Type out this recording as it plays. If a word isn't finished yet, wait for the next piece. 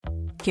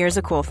Here's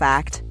a cool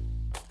fact.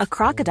 A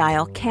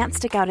crocodile can't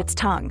stick out its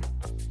tongue.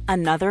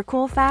 Another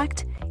cool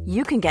fact,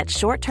 you can get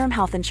short-term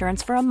health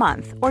insurance for a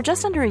month or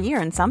just under a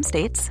year in some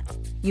states.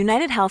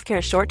 United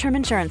Healthcare short-term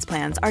insurance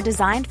plans are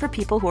designed for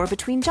people who are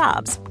between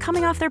jobs,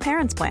 coming off their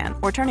parents' plan,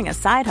 or turning a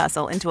side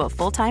hustle into a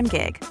full-time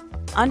gig.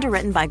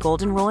 Underwritten by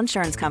Golden Rule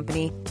Insurance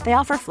Company, they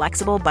offer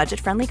flexible,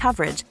 budget-friendly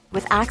coverage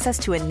with access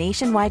to a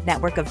nationwide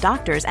network of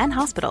doctors and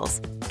hospitals.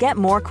 Get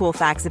more cool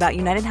facts about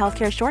United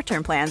Healthcare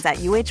short-term plans at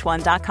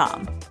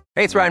uh1.com.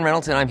 Hey, it's Ryan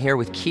Reynolds, and I'm here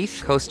with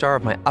Keith, co-star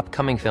of my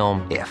upcoming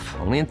film, If,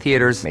 only in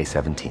theaters May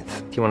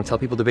 17th. Do you want to tell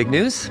people the big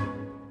news?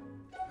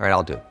 All right,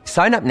 I'll do it.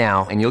 Sign up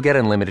now and you'll get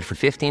unlimited for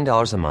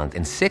 $15 a month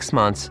and 6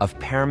 months of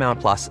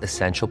Paramount Plus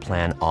Essential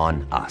Plan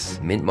on us.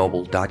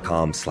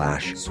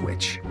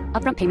 MintMobile.com/switch.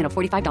 Upfront payment of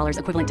 $45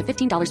 equivalent to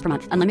 $15 per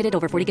month. Unlimited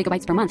over 40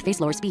 gigabytes per month.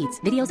 Face lower speeds.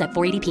 Videos at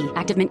 480p.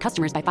 Active Mint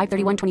customers by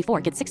 531.24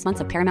 get 6 months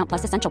of Paramount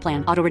Plus Essential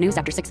Plan. Auto renews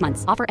after 6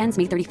 months. Offer ends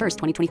May 31st,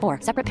 2024.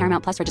 Separate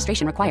Paramount Plus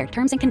registration required.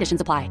 Terms and conditions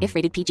apply if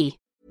rated PG.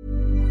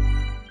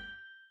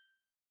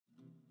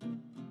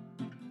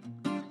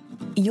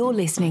 You're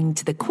listening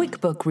to the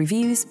QuickBook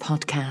Reviews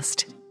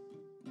podcast.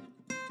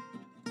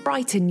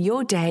 Brighten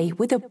your day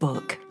with a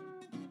book.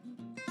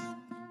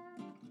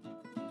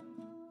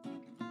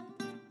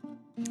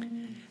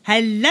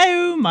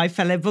 Hello, my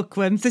fellow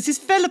bookworms. This is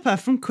Philippa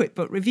from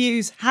QuickBook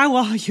Reviews. How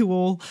are you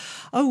all?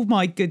 Oh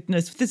my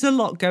goodness, there's a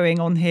lot going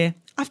on here.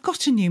 I've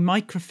got a new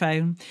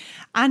microphone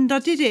and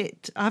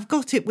I've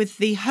got it with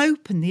the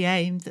hope and the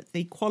aim that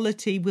the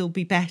quality will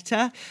be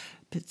better.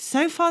 But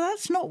so far,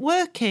 that's not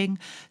working.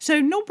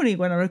 So normally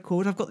when I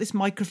record, I've got this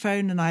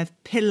microphone and I have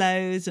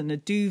pillows and a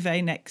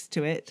duvet next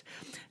to it.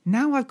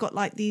 Now I've got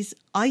like these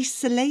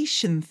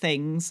isolation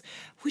things,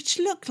 which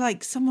look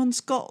like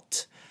someone's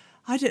got,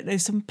 I don't know,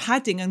 some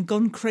padding and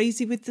gone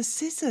crazy with the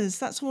scissors.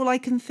 That's all I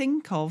can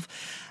think of.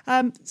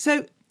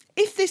 So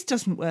if this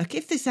doesn't work,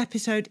 if this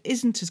episode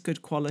isn't as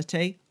good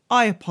quality,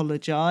 I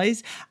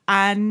apologise,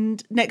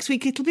 and next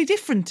week it'll be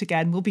different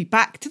again. We'll be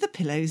back to the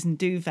pillows and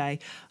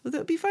duvet, although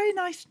it'd be very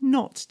nice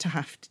not to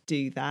have to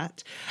do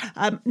that.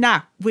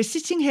 Now, we're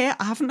sitting here.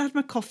 I haven't had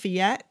my coffee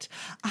yet.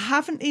 I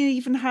haven't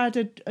even had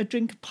a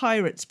drink of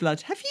Pirate's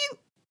Blood. Have you?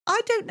 I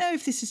don't know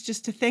if this is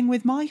just a thing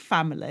with my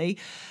family,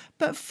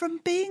 but from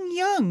being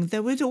young,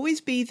 there would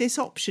always be this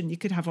option. You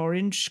could have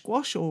orange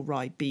squash or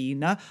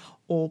Ribena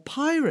or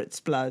Pirate's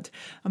Blood.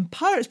 And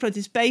Pirate's Blood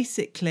is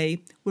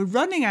basically, we're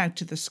running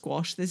out of the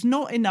squash. There's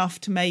not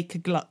enough to make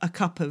a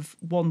cup of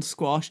one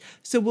squash,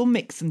 so we'll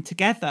mix them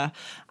together.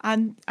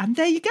 And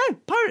there you go,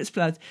 Pirate's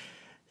Blood.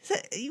 So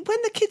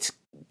when the kids'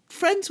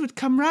 friends would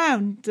come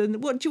round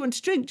and, what do you want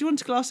to drink? Do you want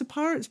a glass of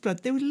Pirate's Blood?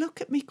 They would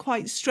look at me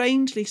quite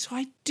strangely. So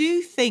I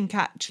do think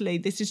actually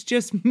this is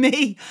just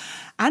me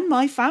and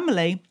my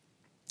family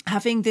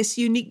having this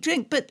unique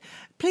drink. But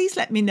please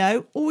let me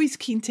know. Always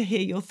keen to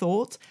hear your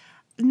thoughts.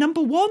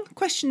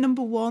 Question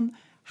number one,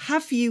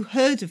 have you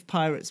heard of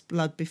Pirate's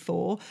Blood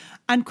before?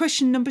 And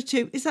question number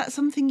two, is that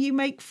something you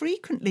make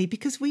frequently?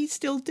 Because we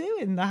still do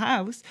in the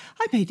house.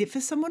 I made it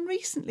for someone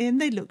recently and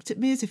they looked at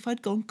me as if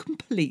I'd gone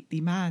completely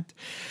mad.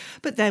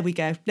 But there we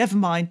go. Never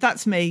mind.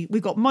 That's me.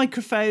 We've got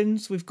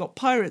microphones. We've got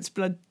Pirate's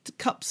Blood,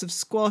 cups of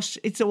squash.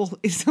 It's all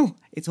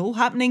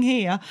happening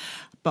here.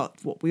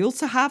 But what we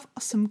also have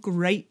are some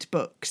great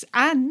books.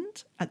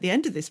 And at the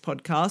end of this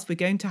podcast, we're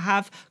going to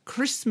have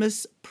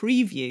Christmas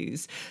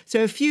previews.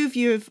 So a few of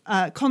you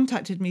have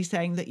contacted me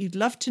saying that you'd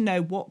love to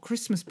know what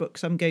Christmas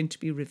books I'm going to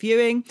be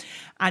reviewing.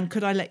 And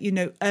could I let you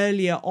know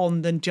earlier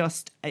on than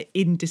just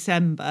in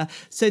December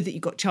so that you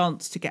got a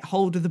chance to get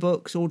hold of the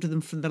books, order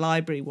them from the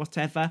library,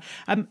 whatever.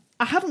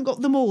 I haven't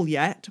got them all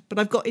yet, but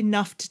I've got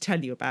enough to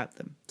tell you about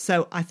them.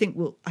 So I think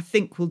we'll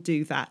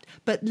do that.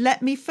 But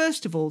let me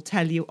first of all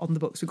tell you on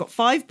the books. We've got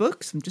 5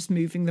 books. I'm just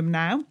moving them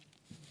now.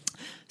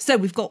 So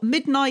we've got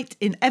Midnight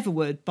in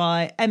Everwood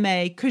by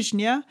M.A.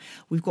 Kushner.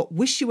 We've got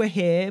Wish You Were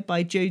Here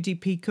by Jodi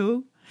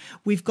Picoult.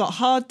 We've got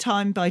Hard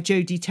Time by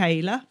Jodie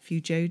Taylor, a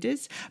few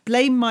Jodies.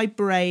 Blame My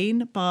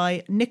Brain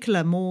by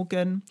Nicola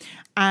Morgan.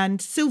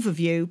 And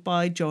Silverview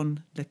by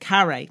John le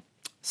Carré.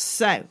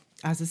 So,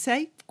 as I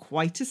say,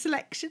 quite a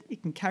selection. You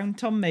can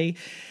count on me.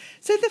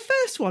 So the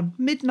first one,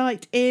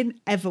 Midnight in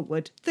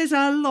Everwood. There's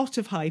a lot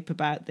of hype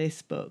about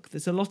this book.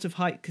 There's a lot of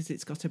hype because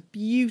it's got a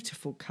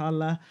beautiful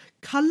cover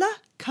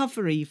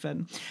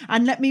even.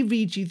 And let me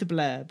read you the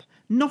blurb.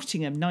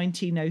 Nottingham,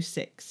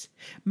 1906.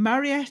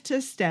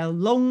 Marietta Stell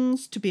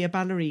longs to be a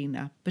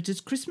ballerina, but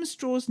as Christmas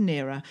draws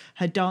nearer,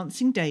 her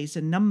dancing days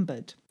are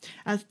numbered.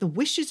 As the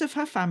wishes of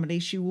her family,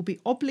 she will be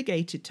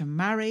obligated to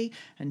marry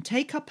and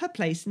take up her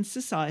place in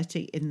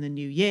society in the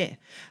new year.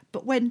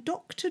 But when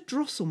Dr.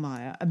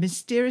 Drosselmeyer, a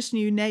mysterious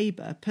new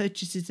neighbour,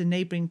 purchases a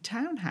neighbouring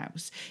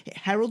townhouse, it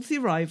heralds the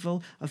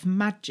arrival of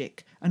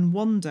magic and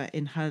wonder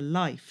in her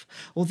life,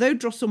 although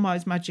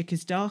Drosselmeyer's magic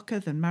is darker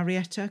than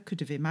Marietta could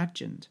have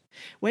imagined.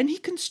 When he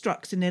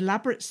constructs an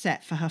elaborate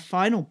set for her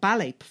final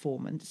ballet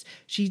performance,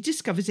 she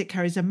discovers it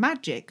carries a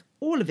magic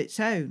all of its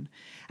own.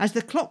 As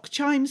the clock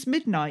chimes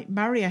midnight,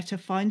 Marietta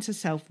finds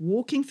herself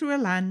walking through a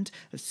land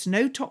of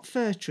snow-topped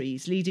fir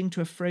trees leading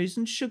to a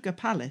frozen sugar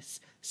palace,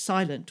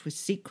 silent with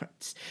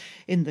secrets.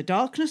 In the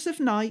darkness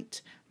of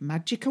night,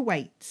 magic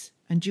awaits,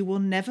 and you will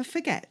never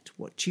forget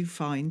what you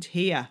find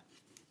here.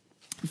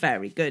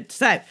 Very good.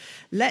 So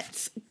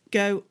let's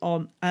go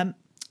on.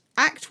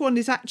 Act 1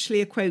 is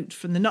actually a quote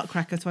from the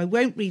Nutcracker, so I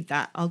won't read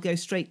that. I'll go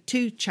straight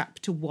to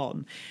chapter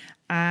 1.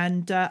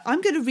 And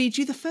I'm going to read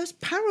you the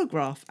first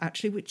paragraph,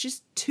 actually, which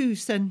is 2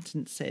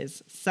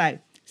 sentences. So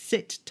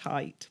sit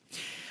tight.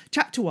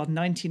 Chapter 1,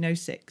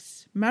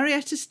 1906.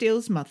 Marietta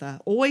Steele's mother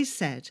always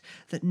said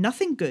that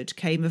nothing good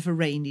came of a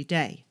rainy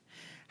day.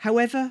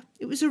 However,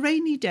 it was a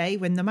rainy day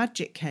when the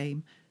magic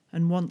came,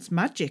 and once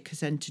magic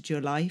has entered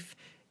your life,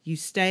 you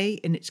stay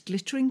in its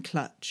glittering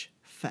clutch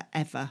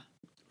forever.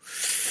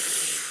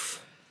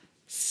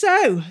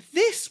 So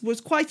this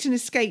was quite an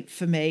escape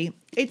for me.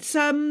 It is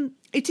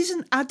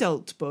an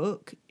adult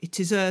book. It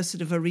is a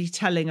sort of a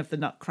retelling of the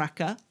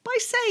Nutcracker. But I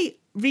say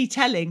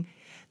retelling,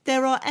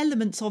 there are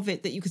elements of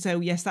it that you could say, oh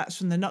yes, that's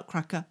from the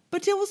Nutcracker.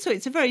 But also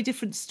it's a very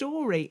different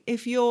story.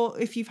 If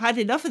you've had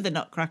enough of the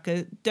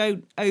Nutcracker,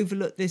 don't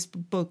overlook this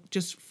book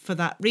just for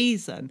that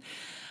reason.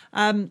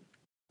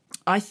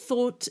 I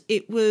thought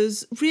it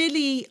was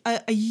really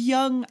a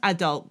young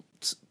adult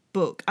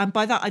book, and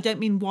by that I don't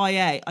mean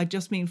YA, I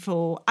just mean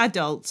for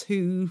adults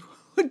who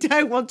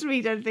don't want to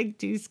read anything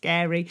too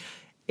scary.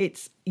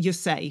 You're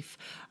safe.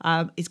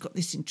 It's got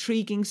this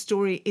intriguing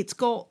story. It's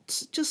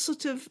got just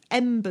sort of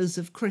embers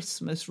of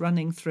Christmas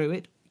running through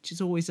it, which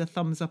is always a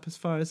thumbs up as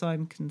far as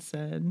I'm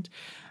concerned.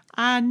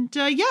 And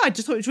I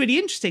just thought it was really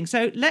interesting.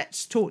 So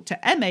let's talk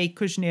to M.A.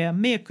 Kushner,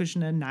 Mia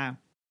Kushner now.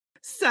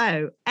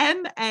 So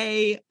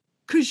M.A.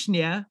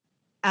 Kushner,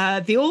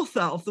 the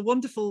author of the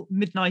wonderful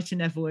Midnight in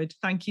Everwood.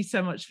 Thank you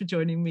so much for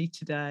joining me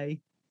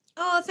today.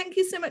 Oh, thank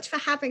you so much for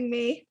having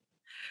me.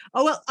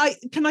 Oh, well,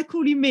 can I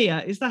call you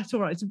Mia? Is that all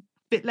right? It's a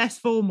bit less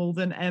formal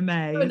than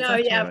M.A. Oh, no,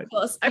 yeah, right? Of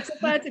course. I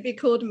prefer to be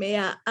called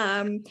Mia.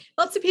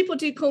 Lots of people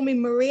do call me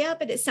Maria,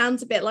 but it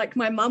sounds a bit like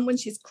my mum when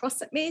she's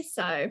cross at me,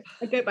 so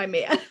I go by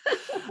Mia.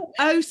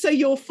 Oh, so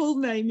your full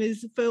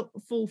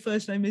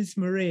first name is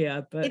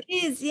Maria? But it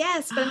is,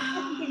 yes, but I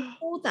haven't been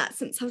called that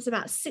since I was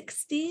about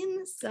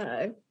 16,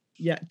 so...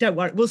 Yeah, don't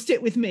worry. We'll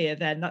stick with Mia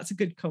then. That's a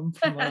good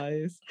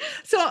compromise.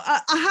 So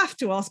I have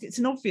to ask, it's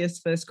an obvious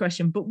first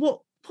question, but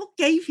what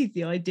gave you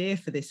the idea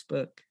for this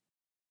book?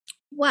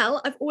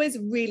 Well, I've always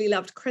really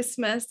loved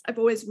Christmas. I've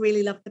always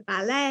really loved the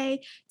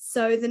ballet.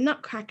 So the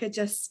Nutcracker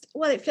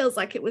it feels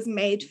like it was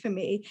made for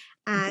me.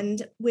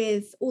 And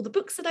with all the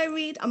books that I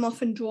read, I'm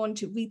often drawn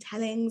to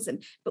retellings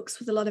and books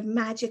with a lot of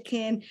magic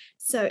in.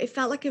 So it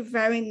felt like a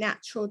very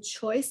natural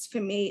choice for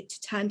me to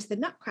turn to the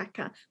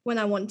Nutcracker when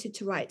I wanted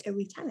to write a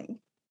retelling.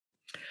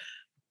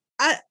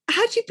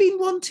 Had you been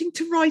wanting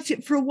to write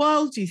it for a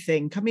while, do you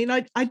think? I mean,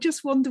 I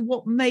just wonder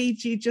what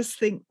made you just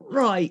think,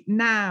 right,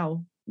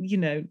 now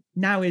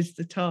is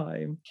the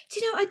time. Do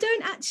you know, I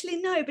don't actually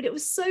know, but it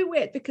was so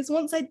weird because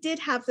once I did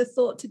have the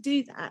thought to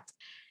do that,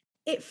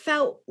 it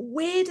felt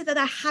weird that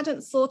I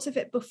hadn't thought of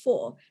it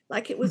before.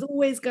 Like it was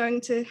always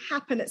going to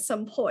happen at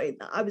some point,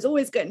 that I was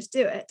always going to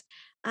do it.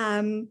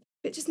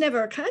 It just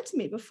never occurred to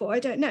me before.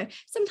 I don't know.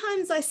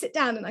 Sometimes I sit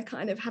down and I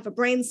kind of have a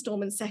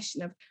brainstorming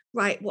session of,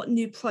 right, what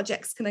new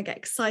projects can I get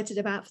excited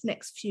about for the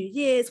next few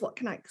years? What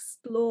can I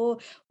explore?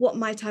 What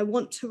might I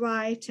want to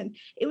write? And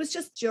it was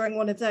just during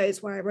one of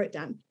those where I wrote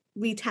down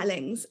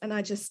retellings and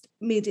I just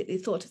immediately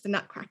thought of the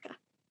Nutcracker.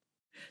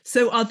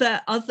 So are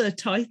there other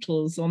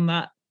titles on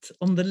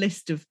the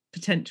list of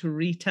potential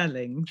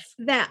retellings?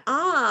 There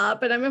are,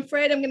 but I'm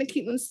afraid I'm going to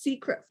keep them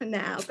secret for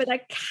now. But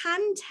I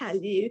can tell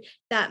you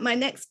that my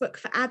next book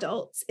for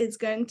adults is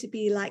going to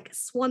be like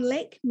Swan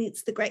Lake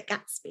meets The Great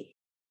Gatsby.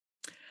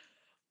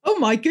 Oh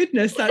my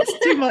goodness, that's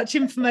too much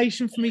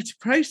information for me to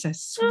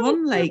process.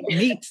 Swan Lake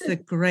meets The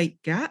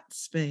Great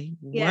Gatsby.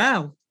 Yeah.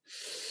 Wow.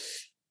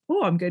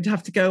 Oh, I'm going to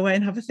have to go away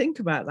and have a think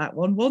about that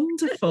one.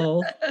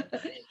 Wonderful.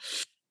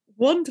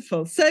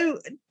 Wonderful. So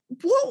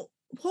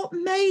what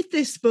made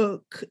this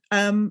book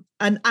an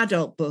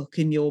adult book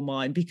in your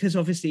mind? Because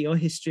obviously your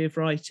history of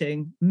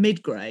writing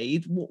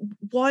mid-grade.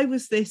 Why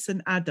was this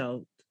an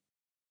adult?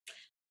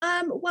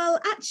 Well,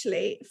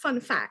 actually, fun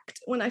fact,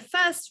 when I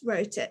first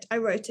wrote it, I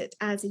wrote it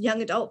as a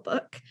young adult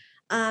book,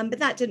 but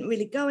that didn't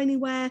really go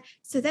anywhere.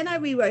 So then I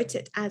rewrote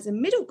it as a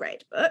middle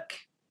grade book,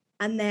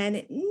 and then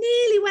it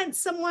nearly went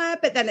somewhere,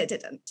 but then it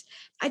didn't.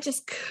 I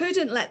just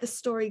couldn't let the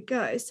story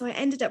go. So I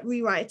ended up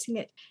rewriting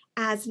it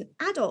as an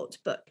adult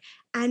book.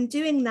 And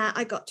doing that,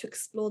 I got to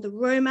explore the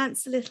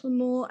romance a little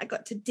more. I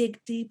got to dig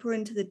deeper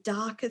into the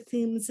darker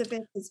themes of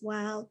it as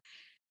well.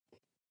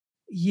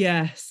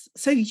 Yes.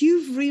 So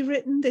you've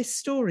rewritten this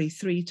story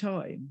 3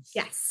 times?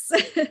 Yes.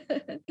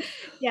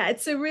 Yeah,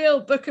 it's a real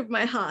book of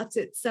my heart.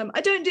 It's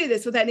I don't do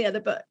this with any other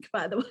book,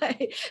 by the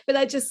way,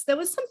 but there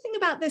was something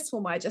about this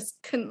one where I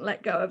just couldn't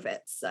let go of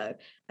it. So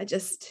I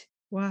just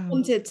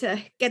wanted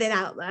to get it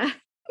out there.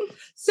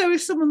 So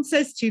if someone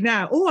says to you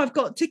now, oh, I've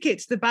got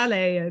tickets to the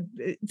ballet and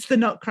it's the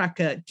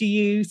Nutcracker, do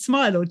you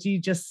smile or do you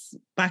just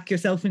back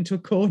yourself into a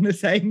corner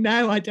saying,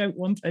 no, I don't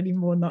want any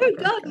more Nutcracker?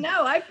 Oh God,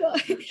 no, I've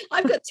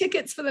got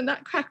tickets for the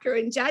Nutcracker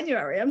in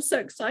January. I'm so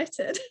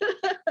excited.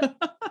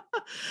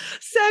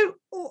 So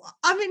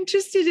I'm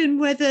interested in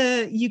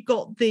whether you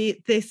got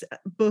this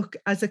book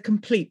as a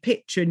complete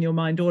picture in your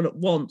mind all at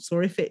once,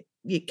 or if it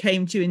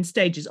came to you in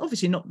stages.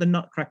 Obviously not the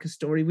Nutcracker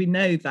story, we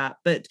know that,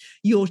 but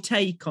your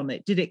take on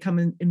it, did it come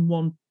in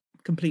one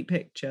complete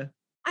picture?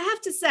 I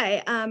have to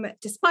say,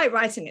 despite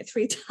writing it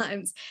 3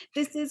 times,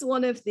 this is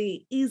one of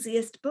the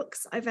easiest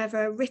books I've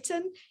ever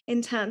written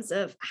in terms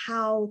of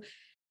how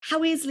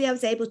easily I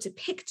was able to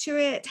picture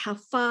it, how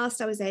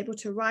fast I was able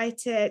to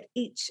write it,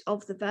 each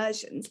of the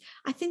versions.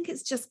 I think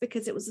it's just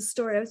because it was a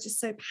story I was just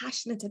so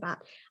passionate about.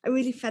 I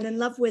really fell in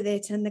love with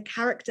it, and the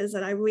characters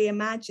that I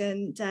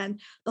reimagined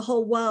and the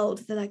whole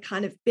world that I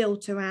kind of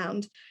built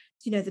around,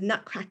 the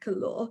Nutcracker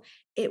lore.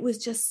 It was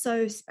just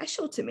so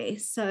special to me.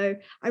 So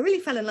I really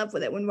fell in love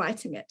with it when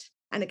writing it.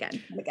 And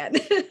again, and again.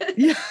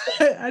 Yeah,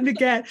 and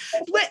again.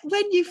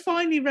 When you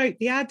finally wrote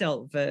the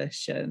adult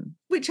version,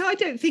 which I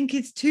don't think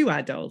is too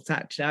adult,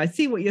 actually. I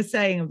see what you're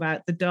saying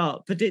about the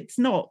dark, but it's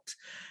not,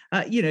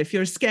 if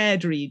you're a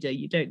scared reader,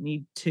 you don't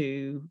need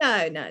to.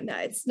 No,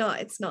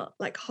 it's not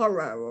like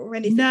horror or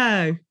anything.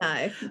 No.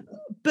 No.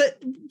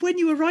 But when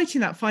you were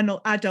writing that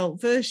final adult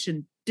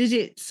version, did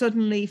it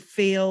suddenly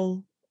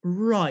feel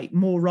right,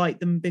 more right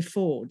than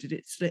before? Did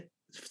it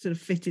sort of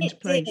fit into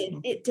place?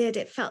 It did.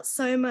 It felt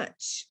so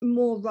much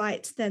more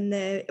right than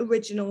the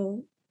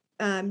original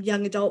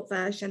young adult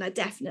version. I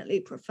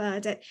definitely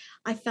preferred it.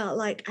 I felt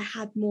like I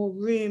had more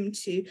room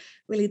to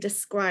really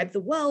describe the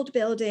world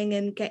building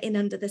and get in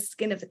under the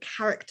skin of the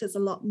characters a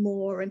lot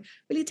more and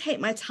really take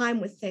my time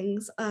with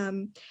things.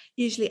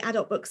 Usually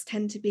adult books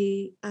tend to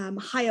be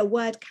higher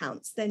word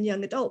counts than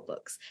young adult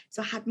books.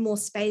 So I had more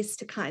space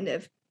to kind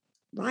of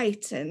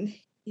write and,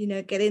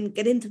 get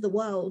into the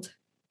world.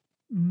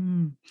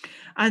 And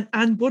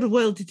what a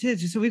world it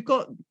is. So we've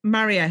got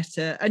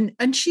Marietta,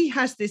 and she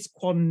has this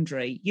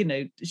quandary.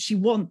 She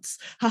wants,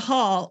 her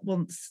heart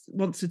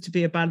wants her to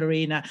be a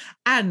ballerina,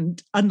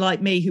 and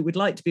unlike me, who would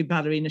like to be a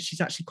ballerina, she's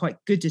actually quite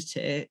good at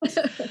it.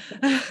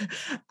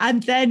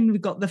 And then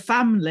we've got the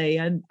family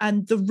and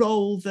the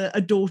role that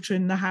a daughter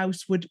in the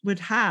house would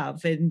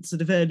have in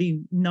sort of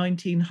early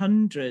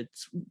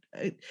 1900s.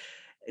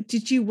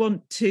 Did you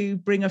want to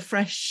bring a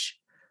fresh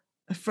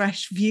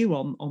view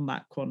on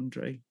that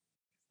quandary?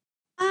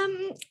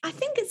 I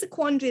think it's a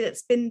quandary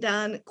that's been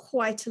done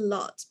quite a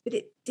lot, but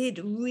it did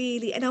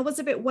really, and I was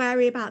a bit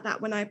wary about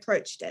that when I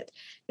approached it,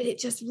 but it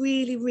just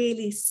really,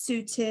 really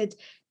suited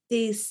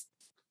the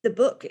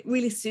book. It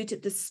really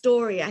suited the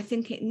story. I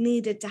think it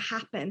needed to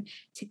happen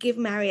to give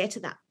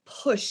Marietta that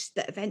push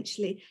that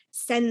eventually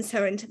sends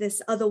her into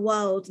this other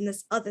world and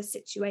this other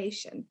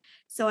situation.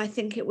 So I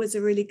think it was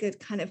a really good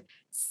kind of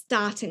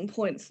starting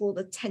point for all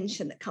the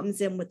tension that comes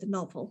in with the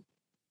novel.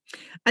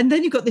 And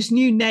then you've got this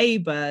new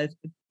neighbour,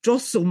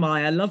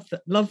 Drosselmeyer.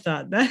 Love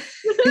that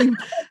name.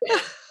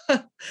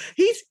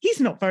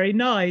 He's not very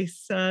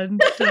nice. And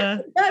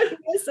No, he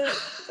isn't.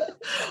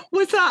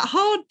 Was that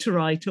hard to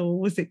write, or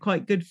was it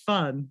quite good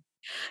fun?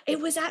 It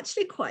was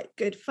actually quite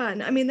good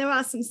fun. I mean, there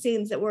are some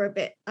scenes that were a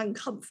bit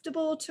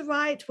uncomfortable to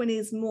write when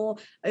he's more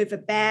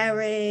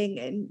overbearing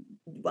and,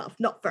 well,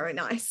 not very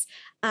nice.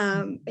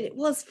 But it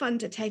was fun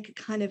to take a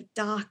kind of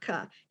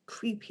darker,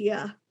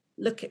 creepier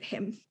look at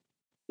him.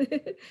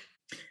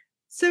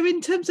 So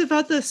in terms of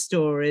other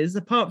stories,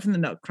 apart from the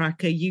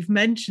Nutcracker, you've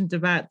mentioned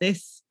about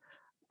this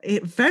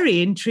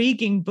very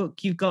intriguing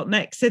book you've got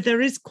next. So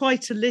there is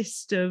quite a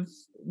list of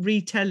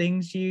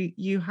retellings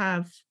you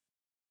have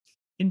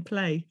in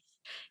place.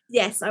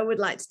 Yes, I would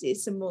like to do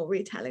some more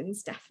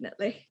retellings,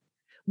 definitely.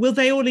 Will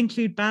they all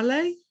include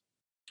ballet?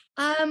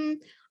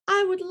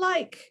 I would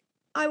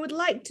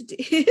like to do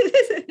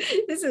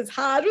this is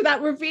hard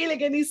without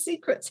revealing any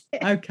secrets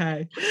here.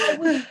 Okay. I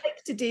would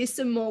like to do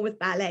some more with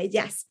ballet,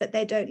 yes, but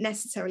they don't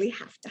necessarily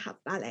have to have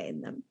ballet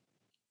in them.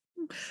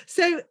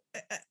 So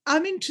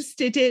I'm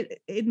interested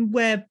in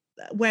where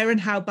and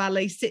how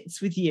ballet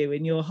sits with you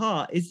in your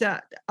heart. Is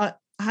that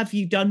have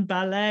you done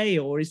ballet,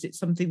 or is it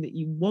something that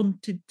you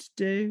wanted to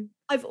do?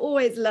 I've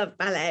always loved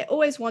ballet,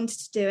 always wanted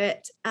to do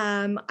it.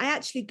 I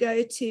actually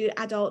go to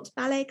adult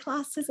ballet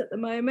classes at the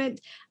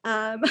moment.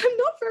 I'm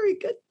not very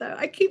good, though.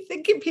 I keep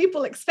thinking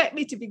people expect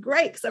me to be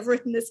great because I've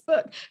written this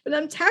book, but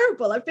I'm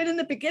terrible. I've been in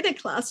the beginner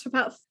class for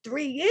about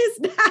 3 years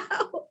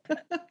now.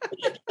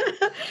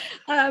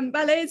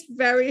 Ballet is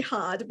very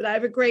hard, but I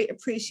have a great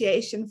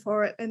appreciation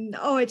for it. And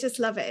I just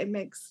love it. It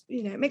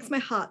makes my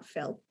heart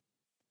fill.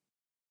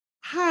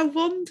 How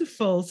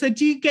wonderful. So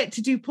do you get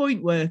to do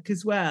point work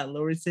as well,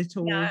 or is it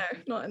all? No,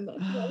 not in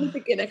the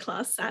beginner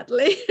class,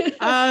 sadly.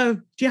 Oh,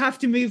 do you have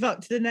to move up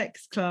to the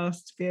next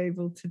class to be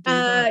able to do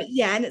that?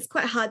 Yeah, and it's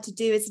quite hard to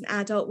do as an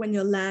adult when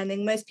you're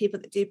learning. Most people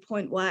that do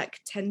point work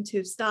tend to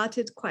have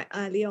started quite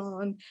early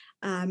on.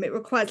 It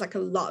requires like a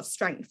lot of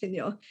strength in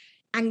your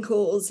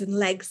ankles and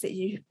legs that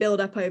you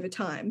build up over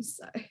time.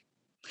 So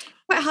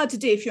quite hard to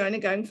do if you're only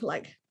going for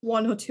like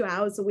 1 or 2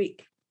 hours a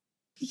week.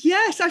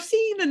 Yes, I've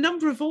seen a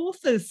number of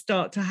authors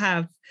start to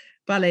have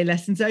ballet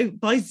lessons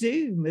by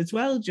Zoom as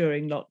well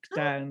during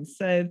lockdown.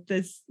 So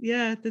there's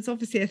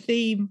obviously a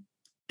theme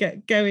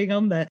going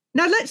on there.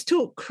 Now let's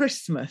talk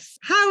Christmas.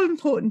 How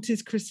important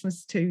is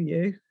Christmas to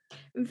you?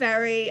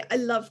 Very. I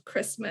love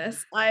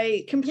Christmas.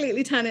 I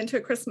completely turn into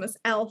a Christmas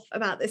elf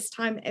about this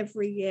time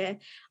every year.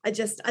 I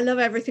love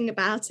everything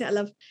about it. I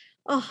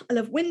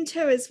love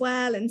winter as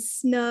well, and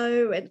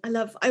snow. And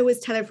I always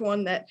tell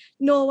everyone that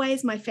Norway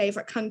is my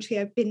favorite country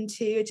I've been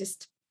to.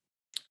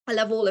 I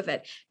love all of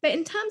it. But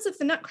in terms of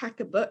the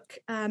Nutcracker book,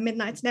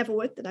 Midnight in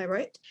Everwood, that I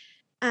wrote,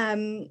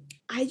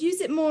 I use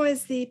it more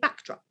as the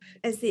backdrop,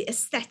 as the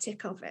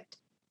aesthetic of it.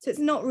 So it's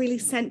not really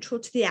central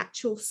to the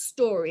actual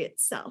story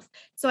itself.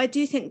 So I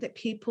do think that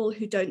people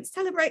who don't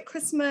celebrate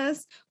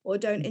Christmas or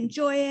don't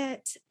enjoy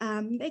it,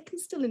 they can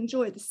still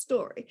enjoy the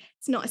story.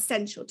 It's not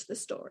essential to the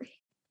story.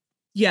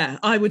 Yeah,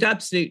 I would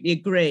absolutely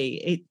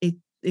agree.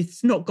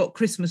 It's not got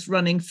Christmas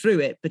running through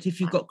it, but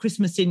if you've got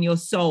Christmas in your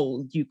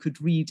soul, you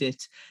could read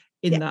it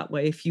in that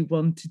way if you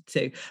wanted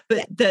to.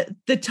 But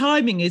the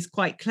timing is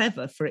quite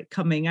clever for it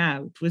coming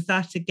out. Was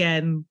that,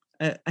 again,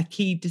 a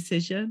key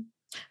decision?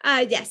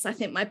 Yes, I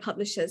think my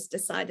publishers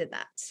decided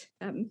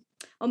that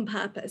on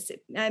purpose.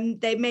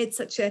 They made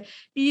such a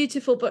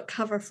beautiful book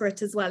cover for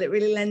it as well. It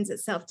really lends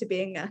itself to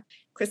being a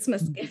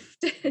Christmas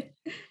gift.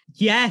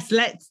 Yes,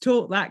 let's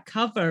talk that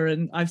cover.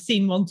 And I've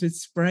seen ones with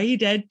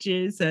sprayed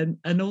edges and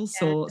all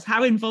sorts.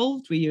 How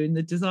involved were you in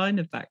the design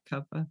of that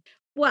cover?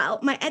 Well,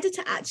 my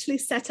editor actually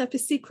set up a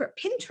secret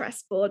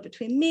Pinterest board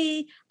between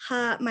me,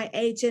 her, my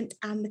agent,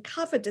 and the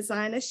cover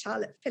designer,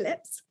 Charlotte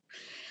Phillips.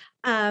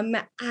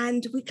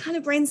 And we kind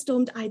of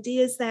brainstormed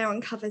ideas there on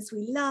covers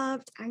we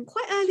loved. And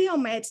quite early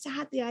on, my editor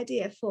had the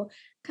idea for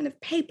kind of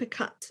paper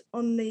cut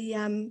on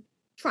the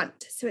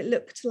front. So it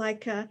looked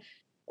like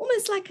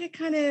almost like a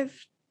kind of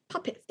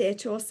puppet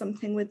theatre or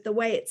something, with the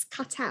way it's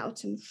cut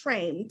out and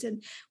framed.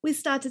 And we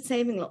started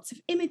saving lots of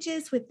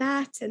images with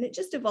that. And it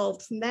just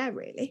evolved from there,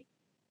 really.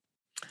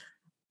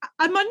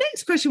 And my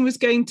next question was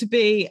going to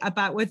be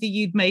about whether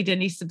you'd made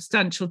any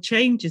substantial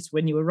changes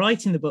when you were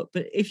writing the book.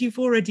 But if you've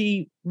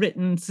already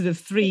written sort of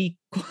 3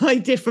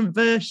 quite different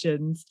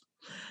versions,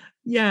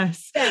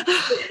 yes.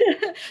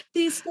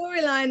 The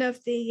storyline of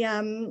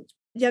the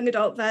young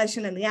adult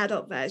version and the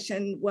adult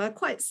version were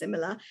quite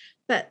similar,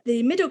 but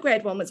the middle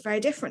grade one was very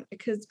different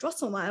because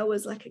Drosselmeyer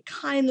was like a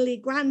kindly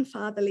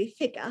grandfatherly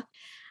figure.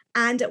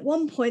 And at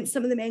one point,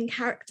 some of the main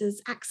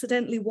characters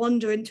accidentally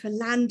wander into a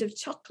land of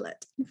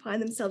chocolate and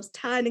find themselves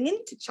turning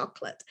into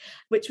chocolate,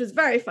 which was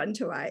very fun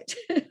to write.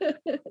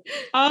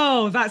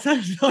 Oh, that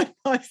sounds like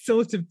my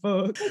sort of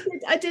book.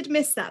 I did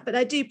miss that, but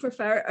I do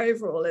prefer it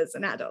overall as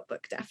an adult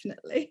book,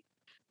 definitely.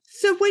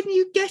 So when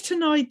you get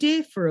an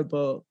idea for a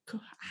book,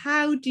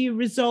 how do you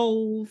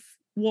resolve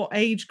what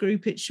age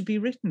group it should be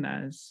written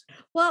as?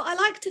 Well, I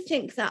like to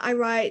think that I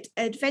write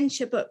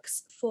adventure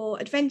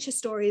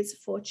stories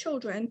for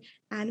children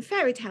and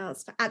fairy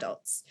tales for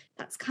adults.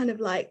 That's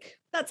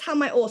how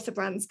my author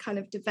brand's kind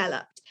of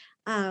developed.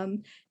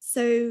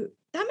 So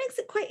that makes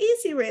it quite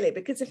easy, really,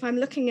 because if I'm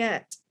looking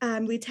at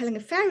retelling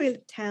a fairy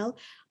tale,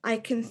 I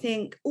can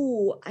think,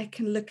 I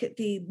can look at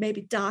the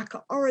maybe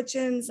darker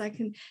origins. I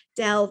can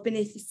delve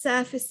beneath the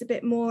surface a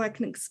bit more. I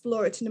can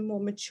explore it in a more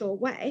mature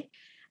way.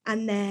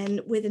 And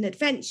then with an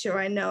adventure,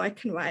 I know I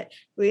can write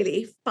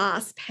really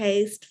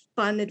fast-paced,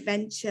 fun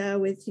adventure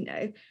with,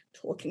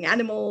 talking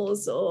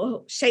animals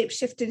or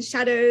shape-shifting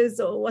shadows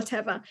or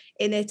whatever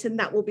in it, and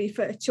that will be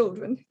for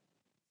children.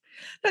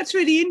 That's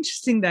really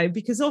interesting, though,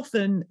 because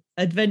often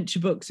adventure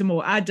books are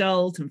more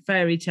adult and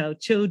fairy tale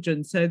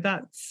children. So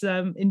that's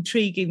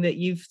intriguing that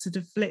you've sort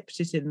of flipped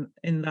it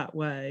in that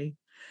way.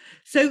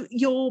 So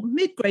your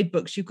mid-grade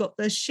books, you've got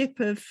The Ship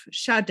of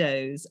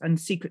Shadows and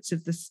Secrets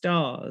of the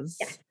Stars.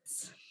 Yes.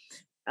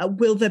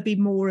 Will there be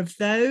more of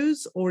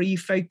those, or are you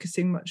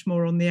focusing much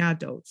more on the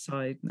adult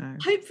side now?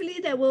 Hopefully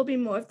there will be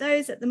more of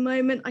those. At the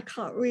moment, I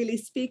can't really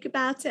speak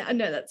about it. I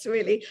know that's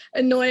really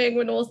annoying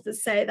when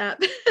authors say that,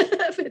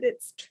 but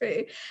it's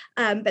true.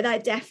 But I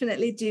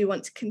definitely do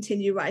want to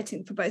continue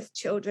writing for both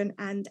children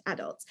and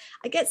adults.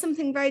 I get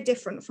something very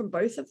different from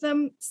both of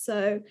them,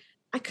 so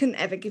I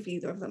couldn't ever give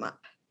either of them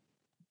up.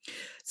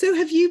 So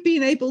have you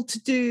been able to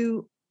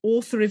do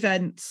author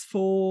events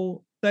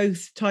for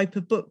both type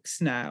of books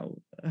now?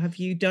 Have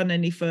you done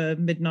any for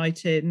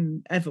Midnight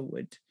in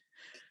Everwood?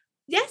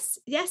 Yes.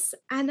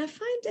 And I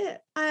find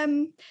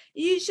it,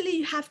 usually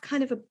you have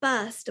kind of a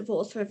burst of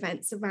author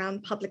events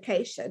around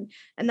publication,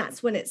 and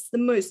that's when it's the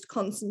most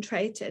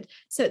concentrated.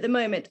 So at the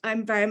moment,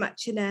 I'm very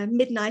much in a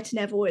Midnight in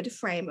Everwood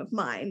frame of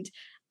mind.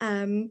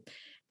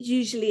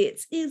 Usually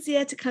it's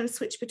easier to kind of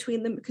switch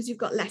between them because you've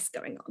got less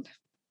going on.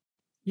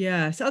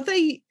 Yes. Are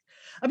they...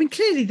 I mean,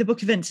 clearly the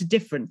book events are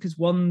different because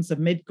one's a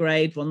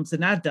mid-grade, one's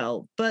an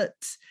adult. But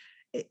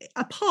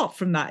apart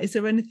from that, is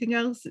there anything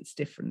else that's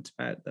different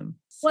about them?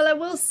 Well, I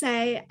will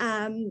say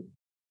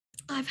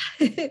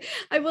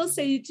I will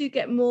say you do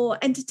get more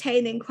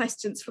entertaining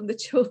questions from the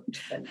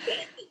children.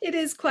 It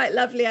is quite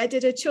lovely. I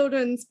did a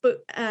children's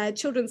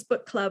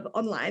book club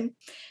online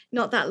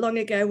not that long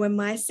ago when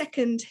my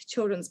second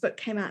children's book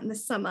came out in the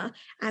summer,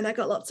 and I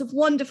got lots of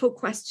wonderful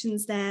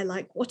questions there,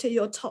 like what are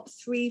your top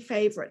 3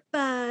 favorite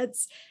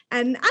birds?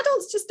 And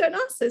adults just don't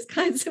ask those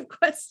kinds of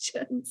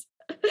questions.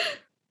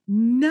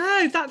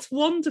 No, that's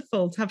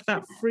wonderful to have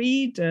that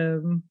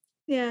freedom.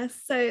 Yeah,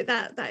 so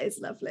that is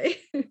lovely.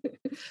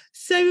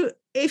 So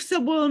if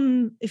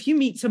you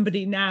meet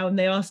somebody now and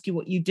they ask you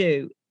what you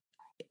do,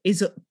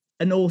 is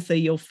an author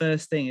your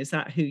first thing? Is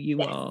that who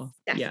you are?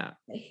 Yeah.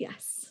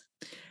 Yes.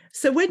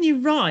 So when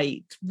you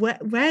write,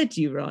 where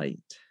do you write?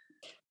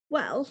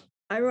 Well,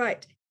 I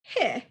write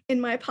here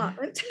in my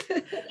apartment.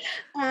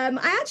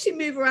 I actually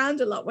move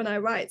around a lot when I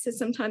write. So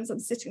sometimes I'm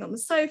sitting on the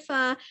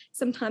sofa,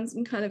 sometimes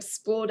I'm kind of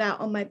sprawled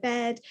out on my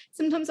bed,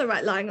 sometimes I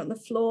write lying on the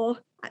floor.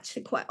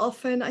 Actually, quite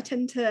often I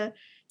tend to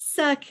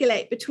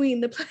circulate between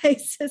the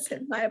places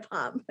in my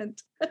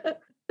apartment.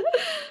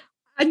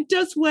 And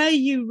does where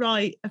you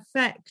write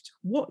affect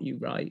what you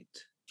write?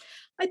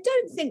 I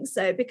don't think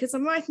so, because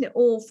I'm writing it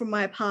all from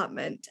my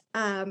apartment.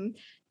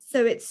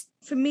 So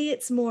for me,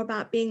 it's more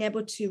about being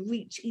able to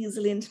reach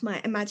easily into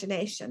my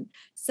imagination.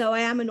 So I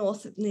am an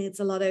author that needs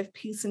a lot of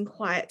peace and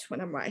quiet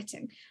when I'm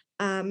writing.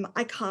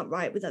 I can't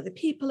write with other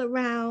people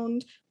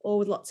around or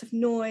with lots of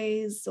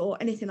noise or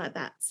anything like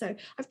that. So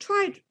I've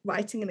tried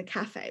writing in a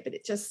cafe, but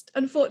it just,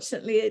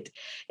 unfortunately,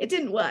 it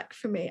didn't work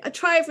for me. I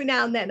try every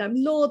now and then. I'm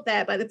lured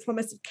there by the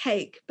promise of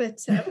cake, but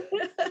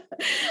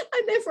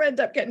I never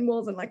end up getting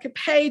more than like a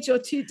page or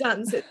 2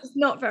 done. So it's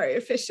not very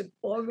efficient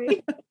for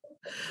me.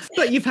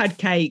 But you've had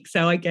cake,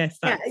 so I guess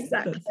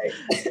exactly.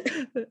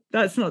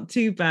 That's not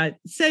too bad.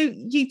 So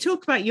you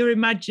talk about your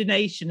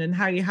imagination and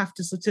how you have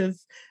to sort of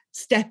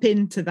step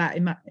into that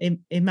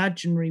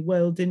imaginary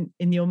world in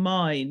your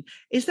mind.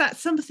 Is that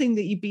something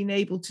that you've been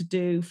able to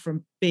do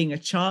from being a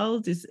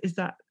child? Is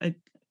that a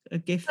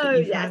gift that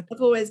you've had?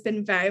 I've always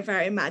been very,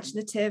 very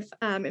imaginative.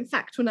 In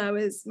fact, when I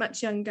was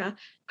much younger,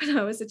 when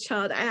I was a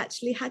child, I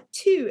actually had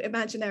 2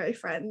 imaginary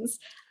friends.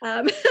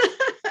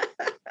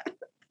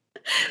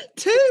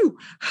 2?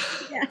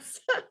 Yes.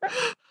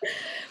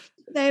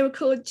 They were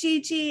called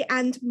Gigi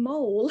and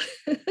Mole.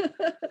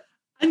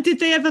 And did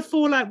they ever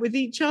fall out with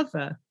each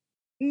other?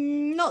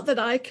 Not that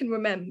I can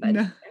remember.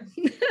 No.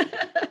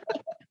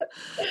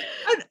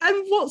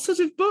 And what sort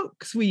of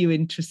books were you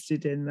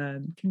interested in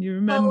then? Can you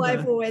remember? Oh,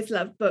 I've always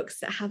loved books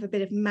that have a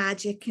bit of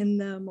magic in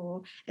them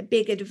or a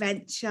big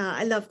adventure.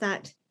 I love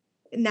that.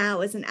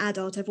 Now as an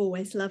adult, I've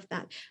always loved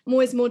that. I'm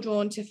always more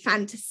drawn to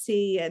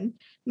fantasy and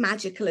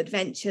magical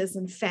adventures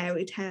and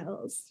fairy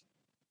tales.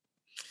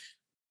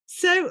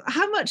 So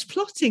how much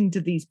plotting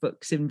do these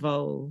books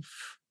involve?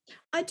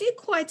 I do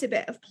quite a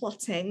bit of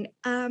plotting,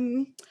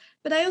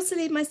 but I also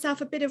leave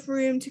myself a bit of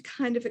room to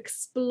kind of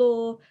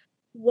explore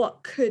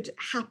what could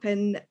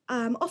happen.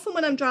 Often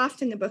when I'm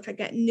drafting a book, I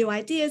get new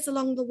ideas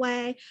along the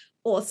way,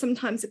 or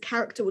sometimes a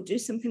character will do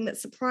something that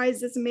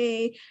surprises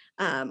me.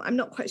 I'm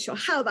not quite sure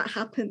how that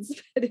happens,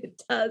 but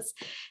it does.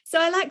 So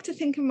I like to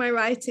think of my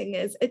writing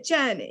as a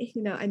journey.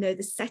 You know, I know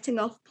the setting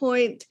off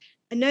point,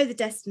 I know the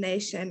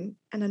destination,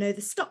 and I know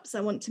the stops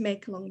I want to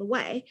make along the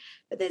way,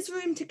 but there's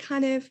room to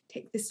kind of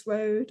take this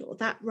road or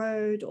that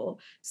road, or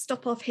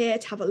stop off here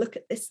to have a look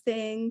at this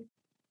thing.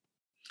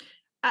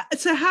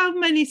 So how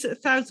many sort of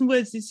 1,000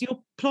 words is your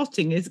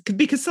plotting?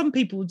 Because some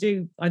people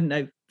do, I don't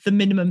know, the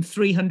minimum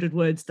 300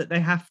 words that they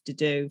have to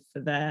do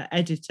for their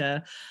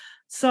editor.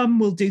 Some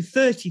will do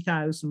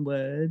 30,000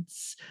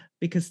 words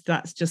because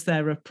that's just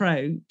their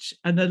approach.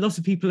 And a lot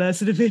of people are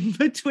sort of in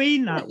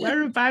between that.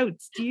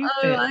 Whereabouts do you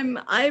fit?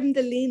 I'm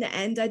the leaner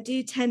end. I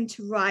do tend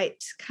to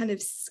write kind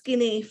of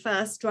skinny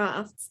first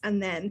drafts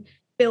and then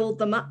build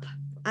them up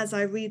as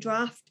I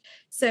redraft.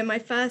 So my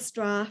first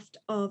draft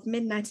of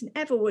Midnight in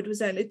Everwood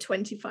was only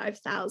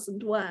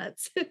 25,000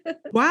 words.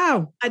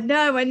 Wow. I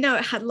know.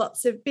 It had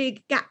lots of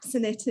big gaps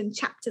in it and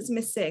chapters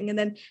missing. And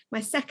then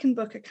my second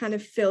book, I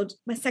filled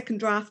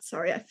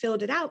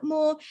it out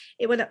more.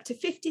 It went up to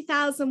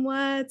 50,000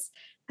 words.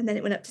 And then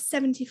it went up to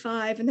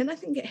 75. And then I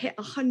think it hit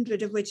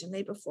 100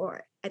 originally before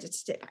I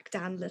edited it back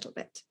down a little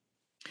bit.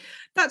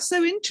 That's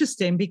so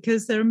interesting,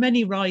 because there are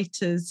many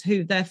writers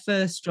who their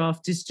first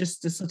draft is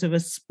just a sort of a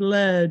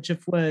splurge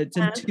of words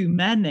and too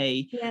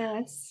many.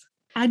 Yes.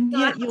 And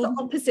yet you're the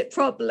opposite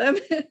problem.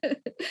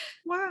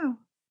 Wow.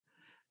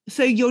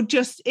 So you're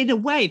just, in a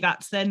way,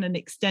 that's then an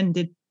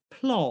extended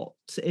plot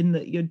in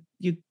that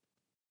you're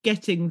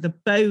getting the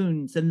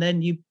bones and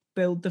then you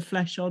build the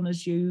flesh on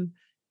as you...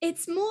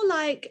 It's more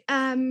like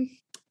I'm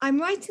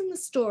writing the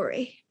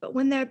story, but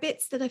when there are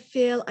bits that I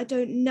feel I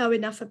don't know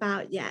enough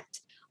about yet,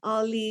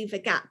 I'll leave a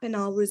gap and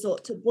I'll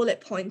resort to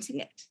bullet pointing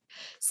it.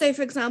 So,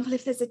 for example,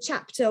 if there's a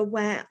chapter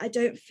where I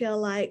don't feel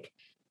like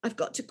I've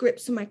got to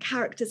grips with my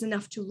characters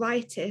enough to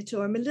write it,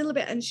 or I'm a little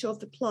bit unsure of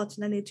the plot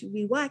and I need to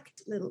rework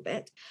it a little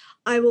bit,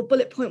 I will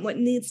bullet point what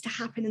needs to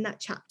happen in that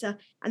chapter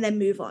and then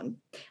move on.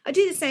 I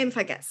do the same if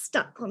I get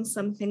stuck on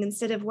something.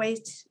 Instead of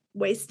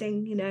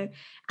wasting,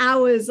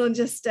 hours on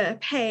just a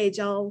page,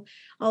 I'll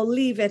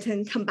leave it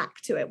and come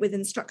back to it with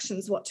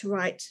instructions what to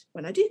write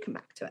when I do come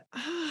back to it.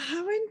 Oh,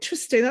 how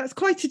interesting. That's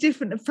quite a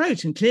different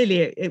approach, and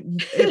clearly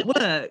it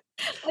worked.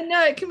 I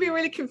know it can be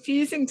really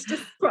confusing to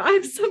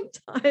describe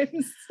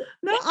sometimes.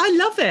 No, I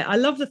love it. I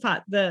love the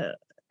fact that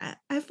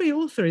every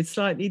author is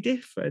slightly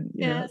different.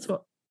 That's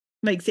what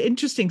makes it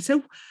interesting.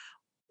 So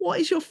what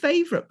is your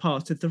favourite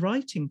part of the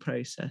writing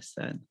process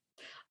then?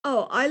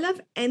 Oh, I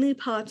love any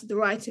part of the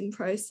writing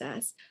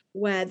process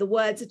where the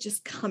words are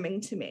just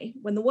coming to me,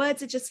 when the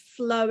words are just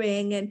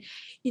flowing and,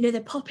 they're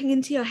popping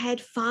into your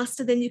head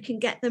faster than you can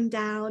get them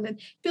down, and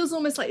it feels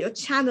almost like you're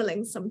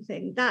channeling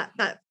something. That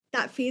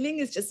feeling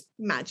is just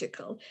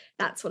magical.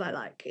 That's what I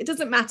like. It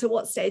doesn't matter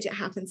what stage it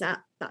happens at.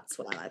 That's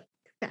what I like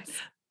best.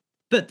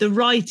 But the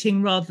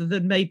writing, rather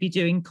than maybe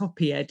doing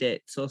copy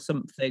edits or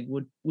something,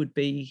 would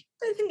be...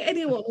 I don't think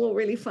anyone will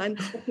really find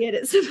copy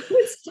edits as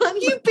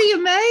fun. You'd be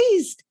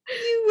amazed.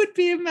 You would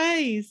be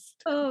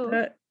amazed.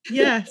 Oh,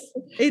 yes.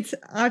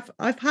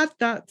 I've had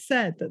that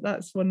said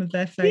that's one of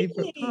their favourite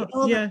really? parts.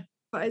 Oh, yeah, that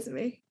surprised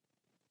me.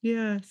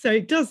 Yeah, so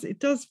it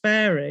does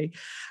vary.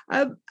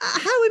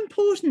 How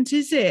important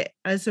is it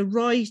as a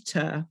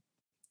writer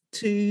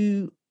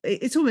to...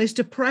 It's almost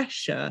a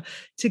pressure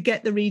to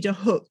get the reader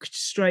hooked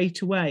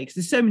straight away, because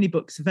there's so many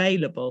books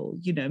available,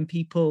 and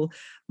people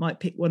might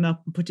pick one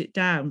up and put it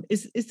down.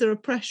 Is there a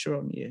pressure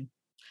on you?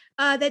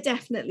 There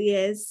definitely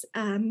is.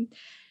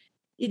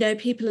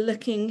 People are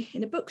looking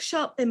in a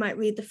bookshop, they might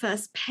read the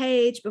first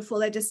page before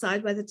they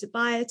decide whether to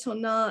buy it or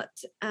not.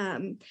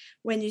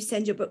 When you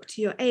send your book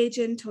to your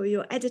agent or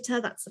your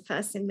editor, that's the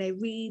first thing they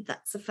read.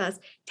 That's the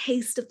first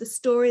taste of the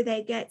story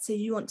they get. So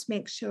you want to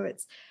make sure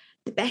it's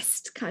the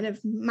best kind of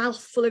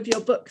mouthful of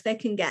your book they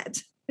can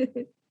get.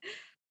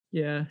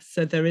 Yeah,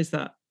 so there is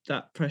that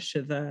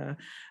pressure there.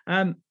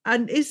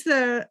 And is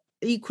there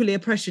equally a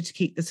pressure to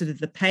keep the sort of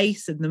the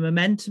pace and the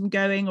momentum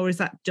going, or is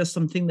that just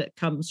something that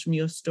comes from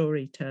your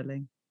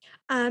storytelling?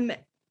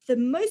 The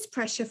most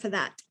pressure for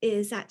that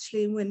is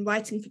actually when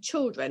writing for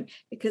children,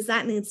 because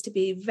that needs to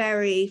be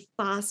very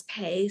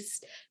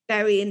fast-paced,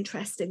 very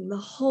interesting the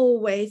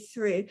whole way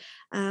through.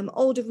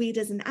 Older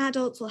readers and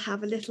adults will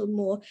have a little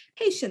more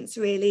patience,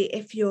 really,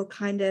 if you're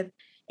kind of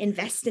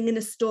investing in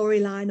a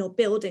storyline or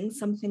building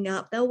something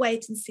up. They'll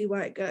wait and see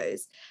where it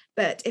goes.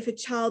 But if a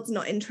child's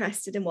not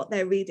interested in what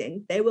they're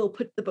reading, they will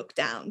put the book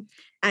down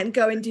and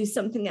go and do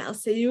something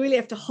else. So you really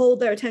have to hold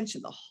their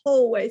attention the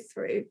whole way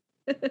through.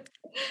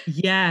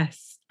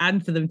 Yes,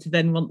 and for them to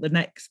then want the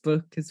next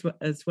book as well.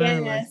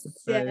 Yes.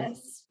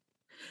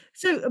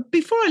 So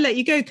before I let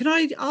you go, can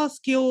I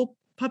ask your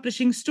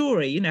publishing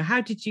story?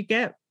 How did you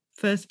get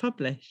first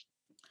published?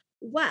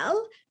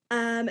 Well,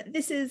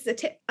 this is a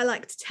tip I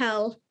like to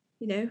tell,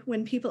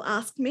 when people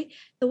ask me.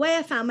 The way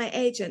I found my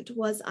agent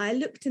was I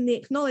looked in the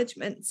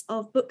acknowledgements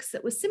of books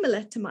that were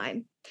similar to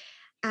mine.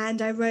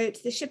 And I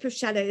wrote The Ship of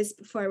Shadows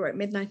before I wrote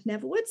Midnight in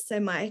Everwood. So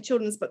my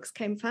children's books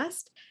came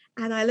first.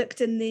 And I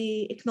looked in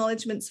the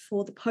acknowledgements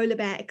for The Polar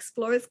Bear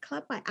Explorers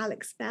Club by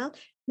Alex Bell.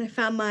 And I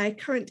found my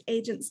current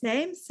agent's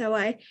name. So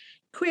I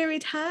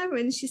queried her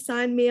and she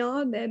signed me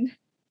on. And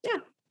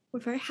yeah,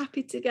 we're very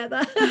happy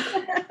together.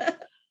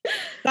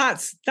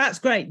 That's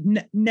great.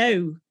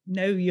 Know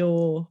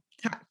your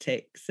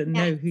tactics and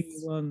know who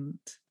you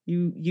want.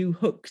 You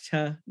hooked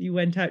her. You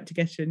went out to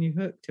get her and you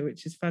hooked her,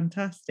 which is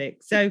fantastic.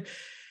 So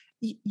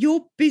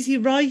you're busy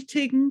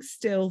writing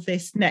still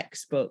this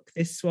next book,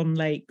 this Swan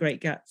Lake Great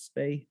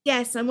Gatsby.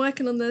 Yes, I'm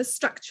working on the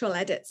structural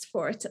edits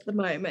for it at the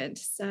moment.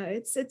 So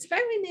it's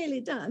very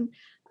nearly done.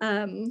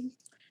 But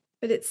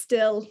it's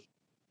still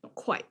not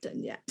quite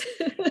done yet.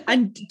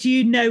 And do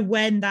you know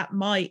when that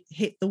might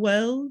hit the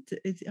world?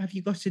 Have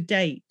you got a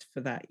date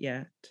for that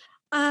yet?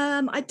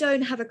 I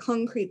don't have a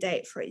concrete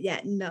date for it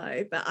yet,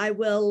 no, but I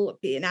will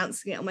be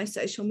announcing it on my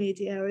social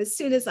media as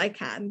soon as I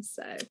can.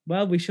 So,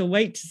 well, we shall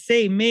wait to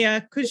see.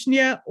 Mia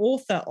Kuznia,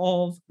 author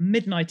of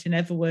Midnight in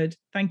Everwood,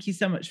 thank you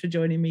so much for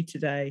joining me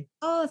today.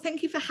 Oh,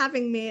 thank you for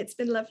having me. It's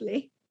been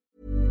lovely.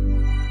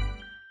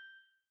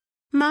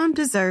 Mom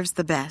deserves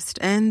the best,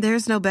 and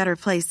there's no better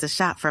place to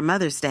shop for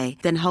Mother's Day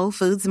than Whole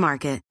Foods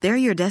Market. They're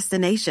your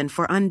destination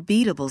for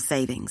unbeatable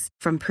savings,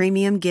 from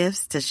premium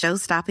gifts to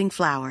show-stopping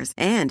flowers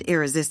and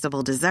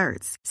irresistible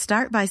desserts.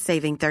 Start by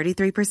saving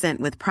 33%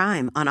 with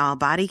Prime on all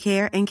body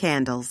care and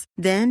candles.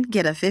 Then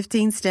get a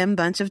 15-stem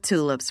bunch of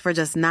tulips for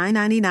just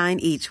 $9.99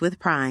 each with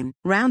Prime.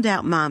 Round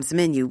out Mom's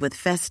menu with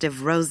festive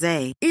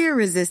rosé,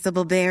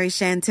 irresistible berry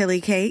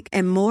chantilly cake,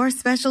 and more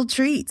special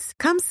treats.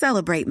 Come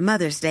celebrate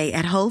Mother's Day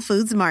at Whole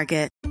Foods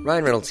Market.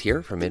 Ryan Reynolds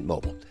here from Mint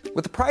Mobile.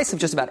 With the price of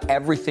just about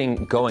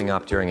everything going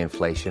up during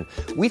inflation,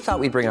 we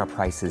thought we'd bring our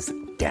prices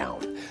down.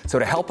 So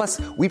to help us,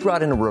 we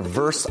brought in a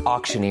reverse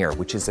auctioneer,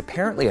 which is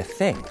apparently a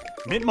thing.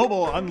 Mint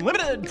Mobile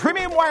Unlimited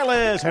Premium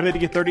Wireless. How to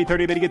get 30,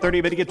 30, how to get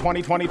 30, how to get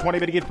 20, 20, 20,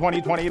 how to get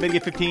 20, 20, how to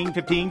get 15,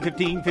 15,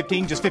 15,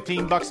 15, just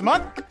 $15 a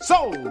month?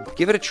 Sold!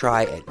 Give it a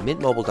try at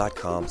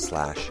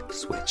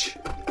mintmobile.com/switch.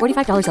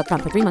 $45 up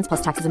front for 3 months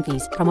plus taxes and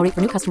fees. Promo rate for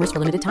new customers for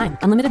limited time.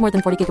 Unlimited more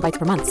than 40 gigabytes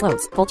per month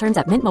slows. Full terms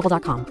at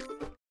mintmobile.com.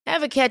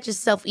 Ever catch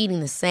yourself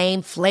eating the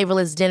same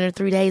flavorless dinner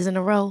 3 days in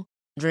a row?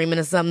 Dreaming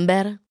of something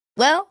better?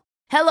 Well,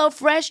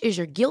 HelloFresh is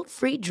your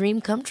guilt-free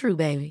dream come true,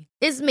 baby.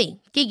 It's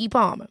me, Keke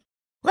Palmer.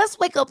 Let's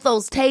wake up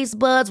those taste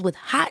buds with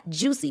hot,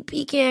 juicy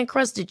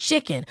pecan-crusted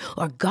chicken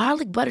or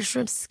garlic butter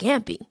shrimp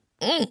scampi.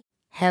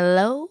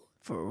 Hello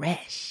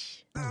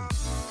Fresh.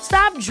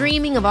 Stop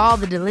dreaming of all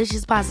the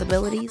delicious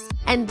possibilities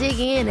and dig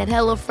in at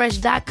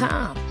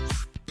HelloFresh.com.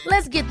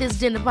 Let's get this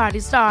dinner party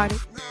started.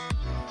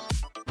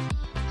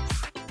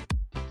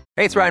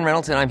 Hey, it's Ryan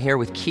Reynolds, and I'm here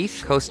with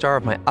Keith, co-star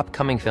of my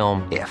upcoming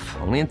film, If,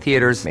 only in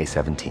theaters May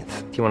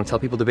 17th. Do you want to tell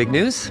people the big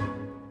news?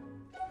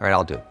 All right,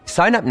 I'll do it.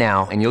 Sign up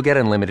now and you'll get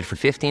unlimited for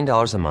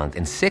 $15 a month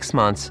and 6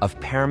 months of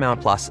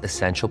Paramount Plus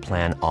Essential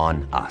Plan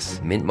on us.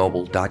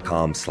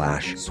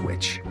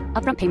 MintMobile.com/switch.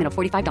 Upfront payment of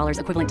 $45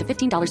 equivalent to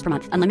 $15 per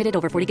month. Unlimited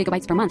over 40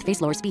 gigabytes per month.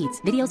 Face lower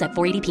speeds. Videos at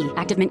 480p.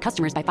 Active Mint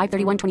customers by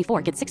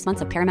 531.24 get 6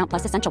 months of Paramount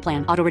Plus Essential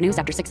Plan. Auto renews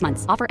after 6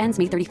 months. Offer ends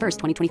May 31st,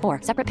 2024.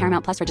 Separate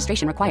Paramount Plus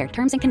registration required.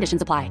 Terms and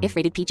conditions apply if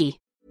rated PG.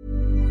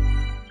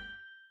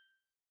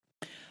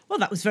 Well,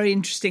 that was very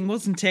interesting,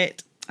 wasn't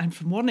it? And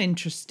from one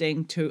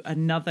interesting to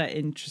another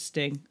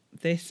interesting,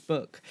 this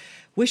book,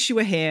 Wish You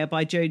Were Here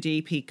by Jodi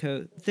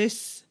Picoult.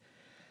 This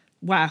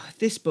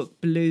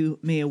book blew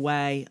me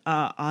away.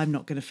 I'm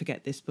not going to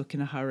forget this book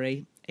in a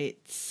hurry.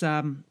 It's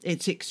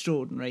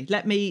extraordinary.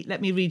 Let me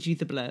read you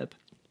the blurb.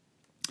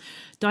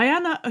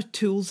 Diana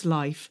O'Toole's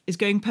life is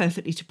going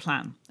perfectly to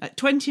plan. At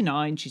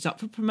 29, she's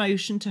up for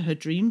promotion to her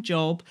dream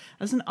job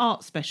as an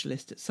art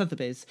specialist at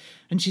Sotheby's,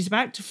 and she's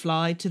about to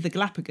fly to the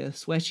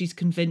Galapagos, where she's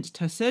convinced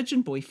her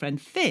surgeon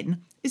boyfriend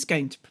Finn is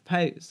going to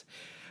propose.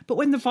 But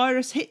when the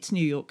virus hits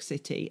New York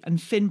City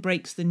and Finn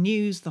breaks the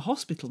news the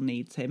hospital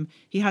needs him,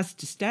 he has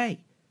to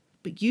stay.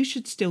 But you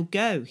should still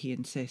go, he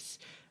insists,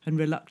 and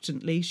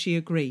reluctantly she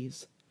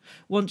agrees.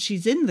 Once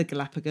she's in the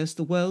Galapagos,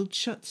 the world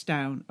shuts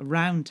down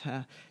around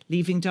her,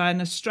 leaving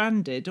Diana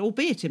stranded,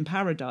 albeit in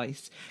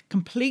paradise,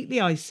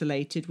 completely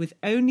isolated with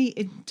only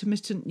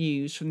intermittent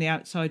news from the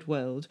outside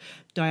world.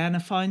 Diana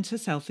finds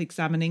herself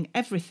examining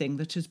everything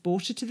that has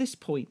brought her to this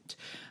point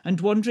and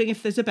wondering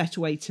if there's a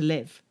better way to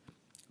live.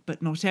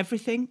 But not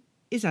everything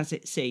is as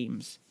it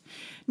seems.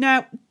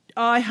 Now,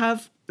 I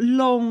have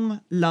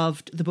long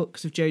loved the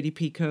books of Jodi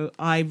Picoult.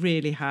 I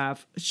really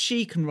have.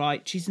 She can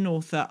write. She's an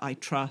author I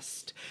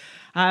trust.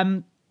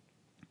 And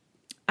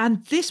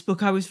this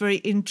book I was very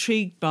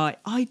intrigued by.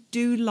 I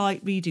do like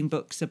reading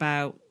books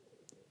about,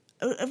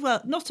 well,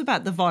 not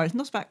about the virus,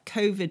 not about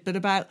COVID, but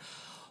about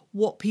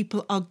what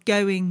people are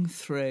going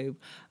through.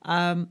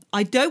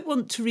 I don't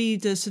want to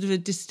read a sort of a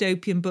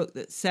dystopian book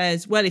that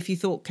says, well, if you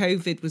thought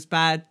COVID was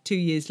bad, 2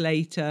 years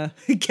later,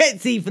 it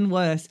gets even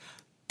worse.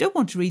 Don't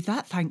want to read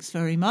that, thanks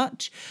very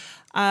much.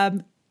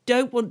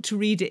 Don't want to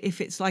read it if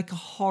it's like a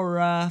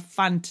horror,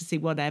 fantasy,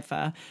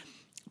 whatever.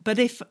 But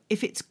if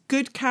it's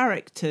good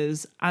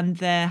characters and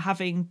they're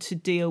having to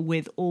deal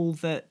with all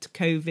that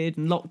COVID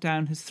and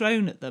lockdown has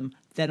thrown at them,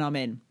 then I'm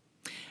in.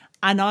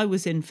 And I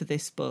was in for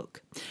this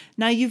book.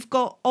 Now, you've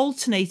got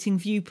alternating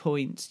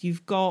viewpoints.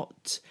 You've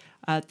got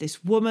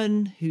this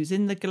woman who's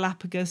in the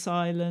Galapagos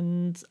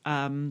Islands,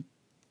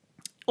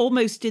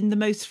 almost in the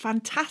most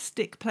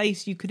fantastic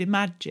place you could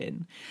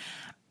imagine.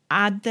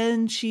 And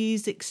then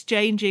she's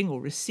exchanging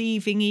or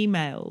receiving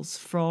emails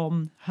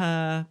from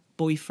her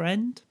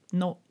boyfriend,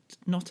 not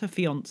her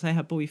fiancé,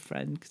 her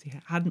boyfriend, because he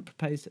hadn't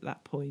proposed at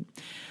that point,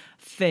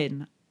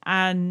 Finn.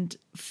 And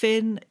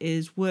Finn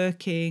is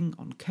working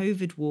on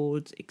COVID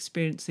wards,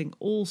 experiencing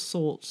all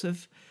sorts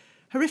of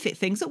horrific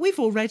things that we've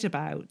all read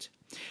about.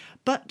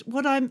 But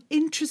what I'm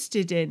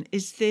interested in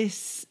is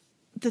the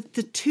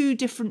two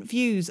different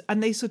views,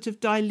 and they sort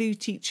of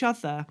dilute each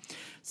other.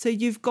 So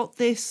you've got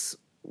this,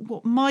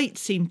 what might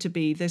seem to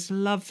be this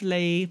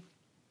lovely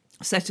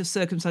set of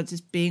circumstances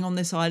being on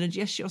this island.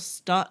 Yes, you're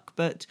stuck,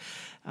 but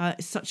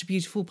it's such a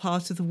beautiful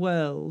part of the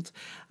world.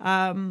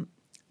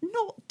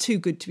 Not too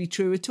good to be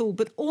true at all,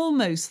 but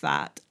almost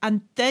that.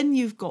 And then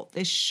you've got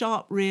this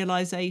sharp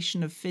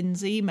realisation of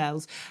Finn's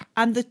emails,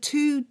 and the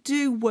two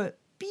do work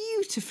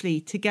beautifully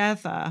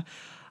together.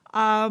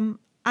 And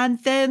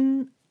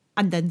then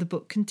the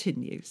book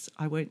continues.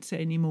 I won't say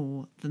any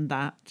more than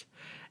that.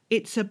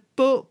 It's a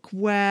book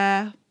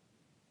where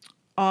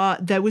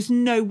there was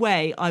no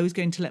way I was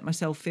going to let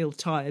myself feel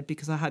tired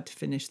because I had to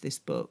finish this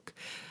book.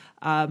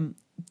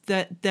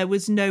 That there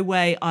was no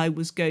way I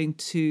was going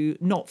to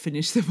not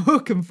finish the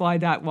book and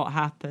find out what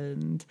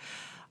happened.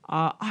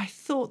 I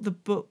thought the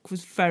book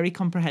was very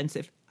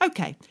comprehensive.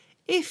 Okay,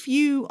 if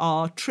you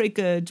are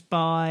triggered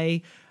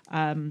by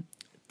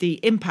the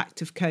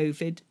impact of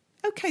COVID,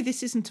 okay,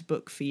 this isn't a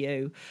book for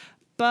you.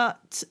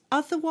 But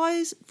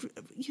otherwise,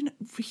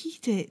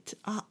 read it.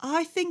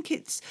 I think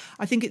it's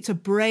a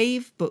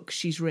brave book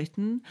she's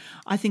written.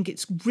 I think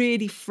it's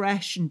really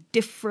fresh and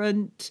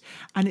different.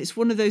 And it's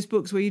one of those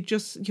books where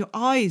your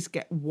eyes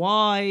get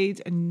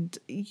wide and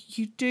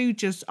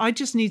I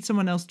just need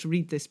someone else to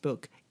read this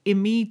book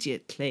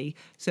immediately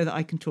so that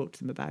I can talk to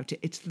them about it.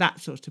 It's that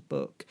sort of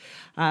book.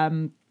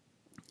 It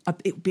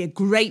would be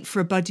great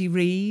for a buddy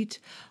read.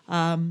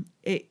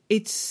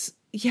 It's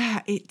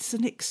yeah, it's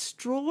an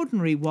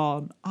extraordinary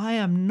one. I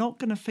am not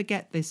going to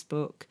forget this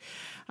book.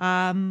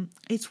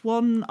 It's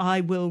one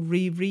I will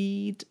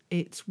reread.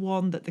 It's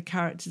one that the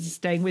characters are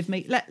staying with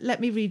me. Let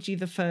me read you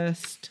the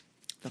first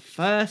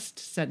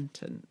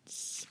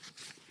sentence.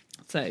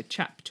 So,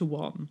 chapter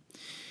 1.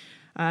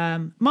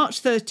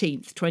 March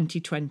 13th,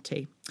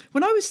 2020.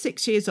 When I was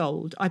 6 years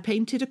old, I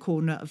painted a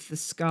corner of the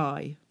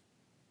sky.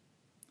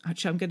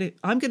 Actually,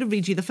 I'm gonna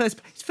read you the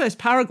first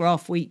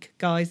paragraph week,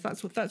 guys.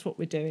 That's what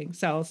we're doing.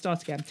 So I'll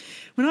start again.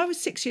 When I was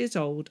 6 years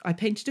old, I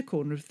painted a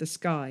corner of the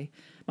sky.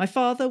 My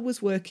father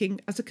was working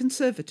as a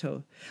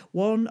conservator,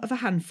 one of a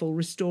handful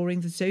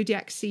restoring the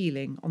zodiac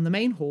ceiling on the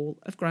main hall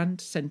of Grand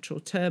Central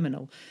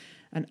Terminal,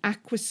 an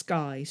aqua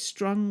sky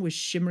strung with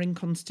shimmering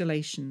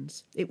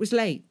constellations. It was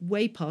late,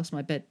 way past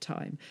my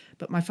bedtime,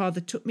 but my father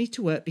took me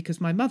to work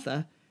because my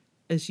mother,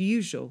 as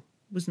usual,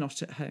 was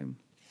not at home.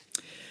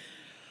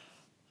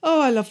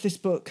 Oh, I love this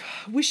book.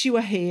 Wish You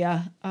Were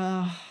Here.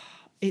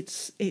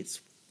 It's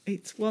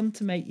one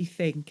to make you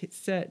think. It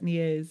certainly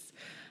is.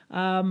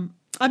 I'm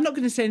not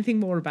going to say anything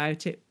more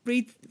about it.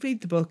 Read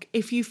the book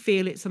if you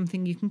feel it's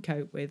something you can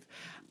cope with.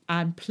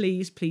 And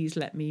please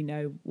let me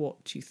know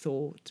what you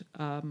thought.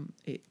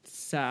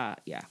 It's,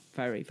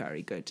 very,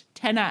 very good.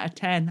 10 out of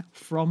 10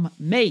 from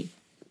me.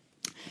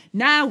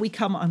 Now we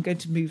come, I'm going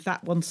to move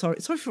that one, sorry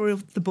for all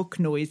the book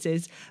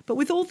noises, but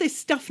with all this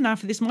stuff now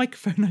for this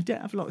microphone, I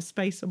don't have a lot of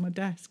space on my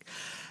desk.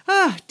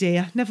 Ah,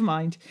 dear, never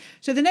mind.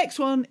 So the next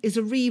one is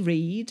a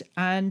reread,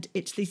 and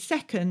it's the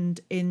second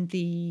in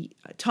the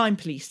Time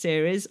Police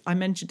series. I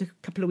mentioned a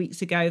couple of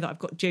weeks ago that I've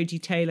got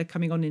Jodie Taylor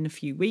coming on in a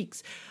few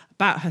weeks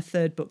about her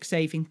third book,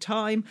 Saving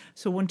Time.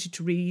 So I wanted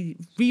to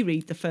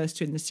reread the first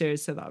two in the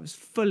series so that I was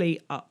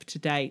fully up to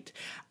date.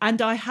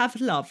 And I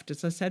have loved,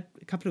 as I said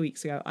a couple of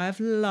weeks ago, I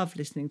have loved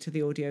listening to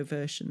the audio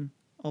version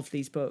of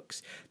these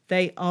books.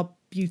 They are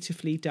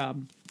beautifully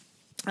done.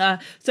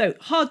 So,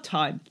 Hard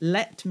Time.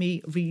 Let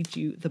me read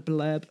you the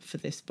blurb for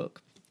this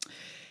book.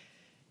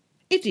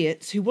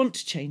 Idiots who want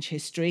to change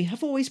history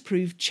have always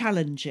proved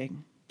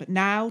challenging. But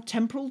now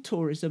temporal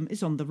tourism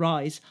is on the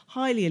rise,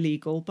 highly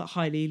illegal but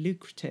highly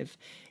lucrative,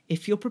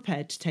 if you're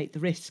prepared to take the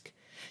risk.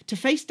 To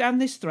face down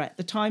this threat,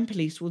 the Time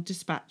Police will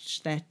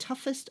dispatch their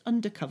toughest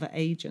undercover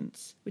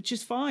agents, which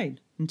is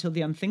fine until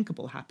the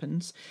unthinkable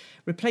happens.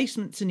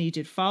 Replacements are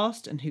needed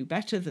fast, and who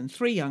better than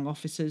 3 young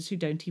officers who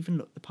don't even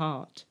look the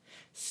part?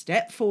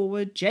 Step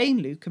forward, Jane,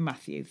 Luke and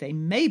Matthew. They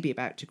may be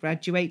about to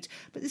graduate,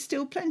 but there's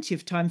still plenty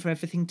of time for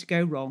everything to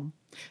go wrong.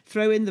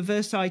 Throw in the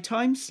Versailles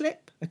time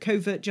slip, a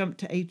covert jump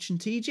to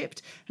ancient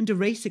Egypt, and a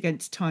race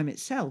against time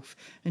itself,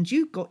 and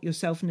you've got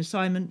yourself an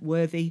assignment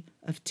worthy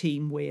of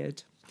Team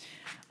Weird.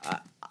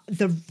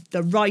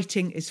 The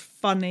writing is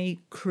funny,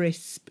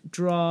 crisp,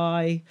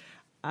 dry.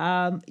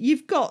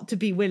 You've got to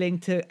be willing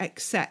to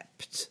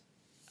accept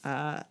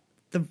the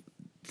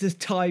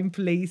Time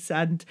Police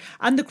and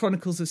the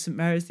Chronicles of St.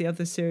 Mary's, the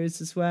other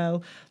series as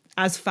well,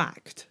 as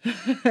fact.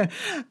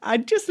 I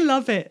just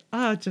love it.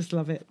 I just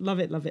love it. Love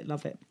it, love it,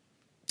 love it.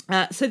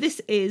 So this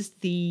is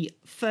the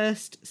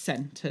first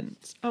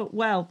sentence. Oh,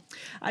 well,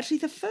 actually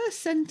the first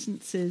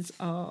sentences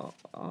are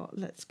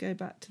let's go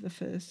back to the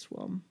first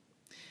one.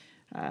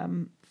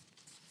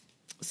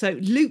 So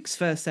Luke's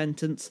first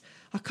sentence,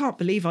 I can't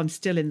believe I'm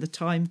still in the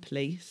Time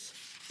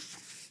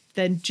Police.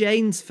 Then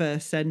Jane's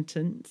first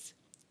sentence,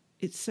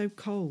 it's so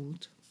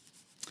cold.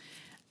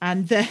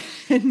 And then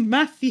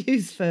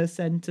Matthew's first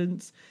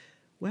sentence,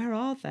 where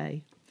are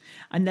they?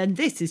 And then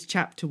this is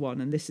chapter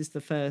 1, and this is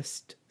the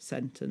first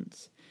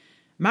sentence.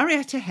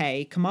 Marietta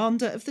Hay,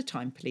 commander of the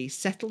Time Police,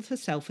 settled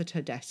herself at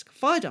her desk,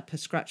 fired up her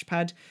scratch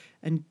pad,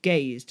 and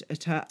gazed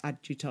at her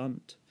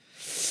adjutant.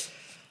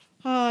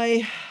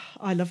 I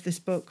love this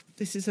book.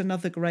 This is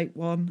another great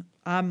one.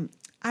 And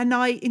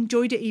I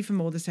enjoyed it even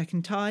more the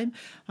second time.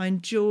 I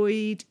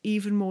enjoyed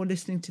even more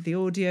listening to the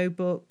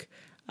audiobook.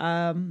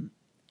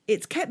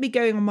 It's kept me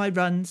going on my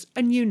runs,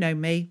 and you know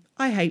me,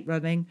 I hate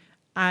running,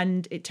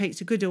 and it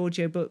takes a good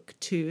audiobook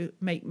to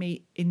make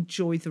me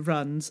enjoy the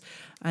runs.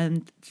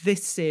 And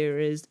this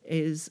series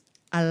is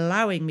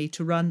allowing me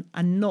to run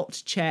and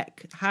not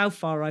check how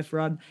far I've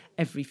run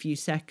every few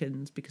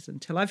seconds, because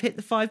until I've hit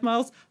the 5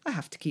 miles, I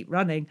have to keep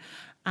running.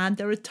 And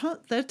there are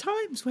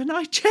times when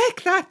I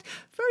check that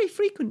very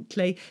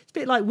frequently. It's a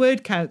bit like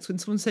word counts when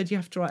someone said you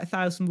have to write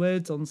 1,000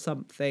 words on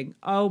something.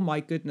 Oh my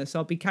goodness,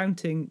 I'll be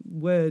counting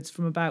words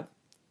from about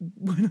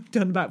when I've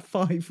done about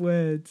 5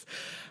 words.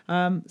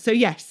 So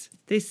yes,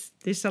 this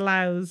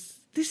allows...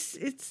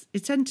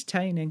 It's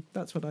entertaining.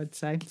 That's what I'd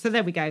say. So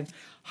there we go.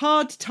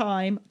 Hard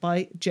Time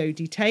by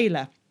Jodie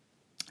Taylor.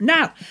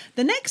 Now,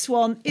 the next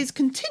one is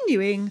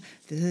continuing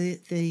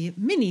the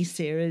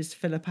mini-series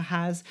Philippa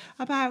has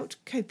about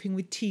coping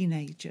with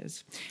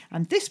teenagers.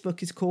 And this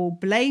book is called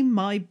Blame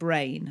My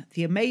Brain,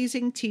 The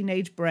Amazing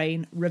Teenage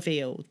Brain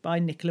Revealed by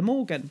Nicola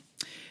Morgan.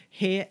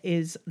 Here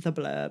is the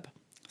blurb.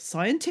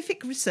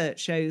 Scientific research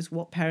shows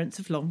what parents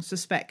have long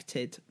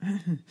suspected.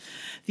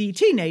 The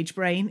teenage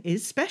brain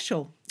is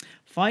special.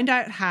 Find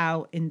out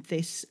how in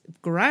this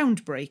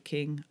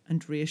groundbreaking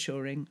and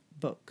reassuring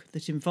book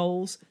that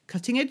involves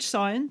cutting-edge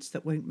science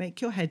that won't make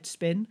your head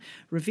spin,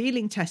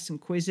 revealing tests and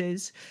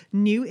quizzes,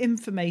 new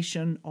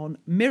information on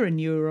mirror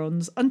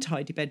neurons,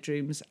 untidy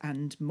bedrooms,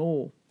 and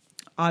more.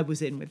 I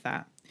was in with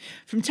that.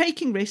 From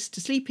taking risks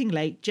to sleeping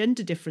late,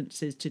 gender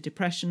differences to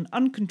depression,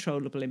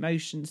 uncontrollable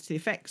emotions to the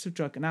effects of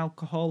drug and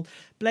alcohol,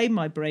 Blame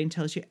My Brain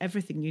tells you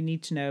everything you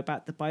need to know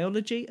about the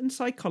biology and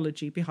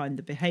psychology behind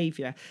the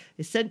behaviour.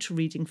 Essential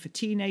reading for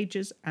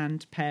teenagers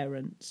and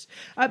parents.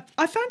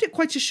 I found it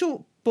quite a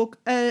short book,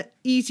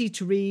 easy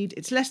to read.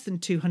 It's less than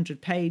 200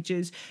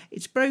 pages.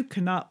 It's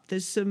broken up.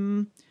 There's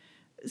some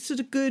sort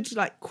of good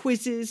like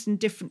quizzes and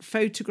different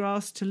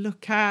photographs to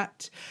look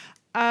at.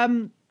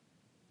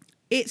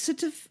 It's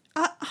sort of...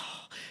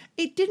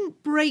 it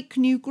didn't break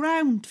new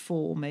ground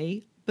for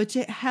me, but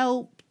it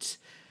helped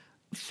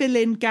fill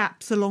in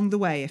gaps along the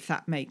way, if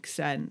that makes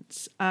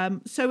sense.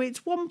 So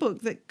it's one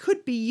book that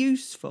could be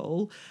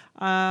useful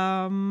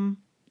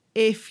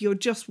if you're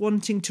just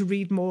wanting to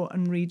read more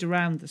and read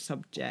around the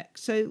subject.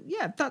 So,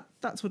 yeah,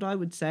 that's what I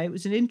would say. It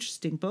was an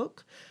interesting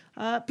book.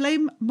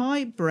 Blame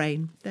My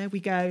Brain. There we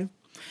go.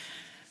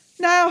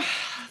 Now,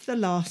 the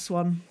last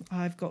one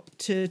I've got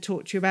to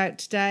talk to you about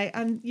today,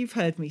 and you've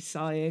heard me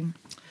sighing.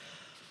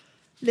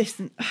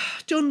 Listen,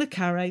 John le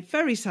Carré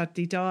very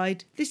sadly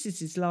died. This is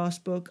his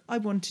last book. I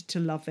wanted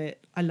to love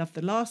it. I loved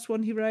the last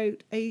one he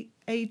wrote,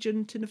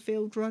 Agent in a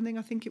Field Running,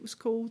 I think it was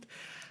called.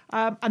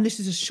 And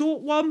this is a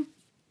short one.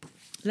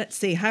 Let's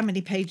see, how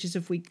many pages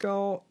have we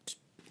got?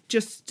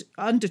 Just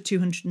under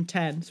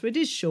 210, so it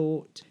is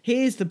short.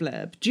 Here's the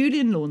blurb.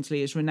 Julian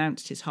Lawnsley has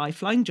renounced his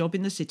high-flying job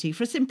in the city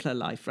for a simpler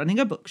life, running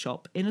a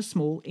bookshop in a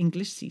small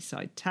English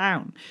seaside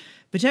town.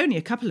 But only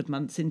a couple of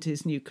months into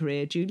his new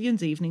career,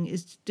 Julian's evening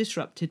is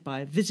disrupted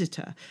by a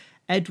visitor.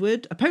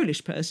 Edward, a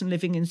Polish person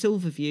living in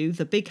Silverview,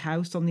 the big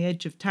house on the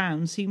edge of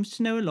town, seems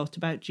to know a lot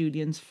about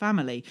Julian's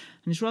family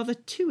and is rather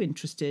too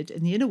interested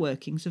in the inner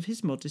workings of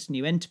his modest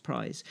new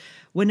enterprise.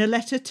 When a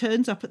letter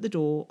turns up at the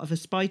door of a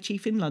spy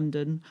chief in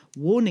London,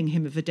 warning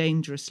him of a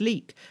dangerous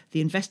leak,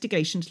 the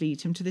investigations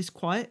lead him to this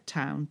quiet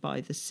town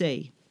by the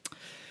sea.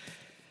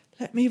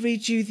 Let me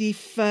read you the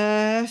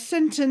first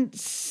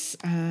sentence.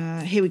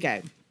 Here we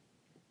go.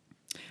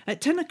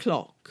 At 10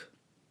 o'clock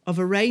of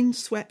a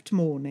rain-swept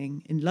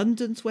morning in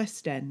London's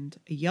West End,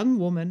 a young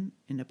woman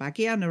in a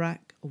baggy anorak,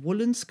 a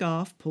woolen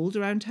scarf pulled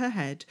around her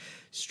head,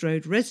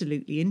 strode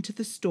resolutely into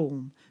the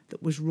storm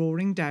that was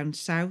roaring down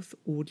South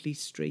Audley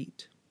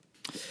Street.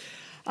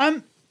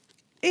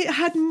 It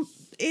had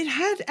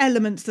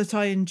elements that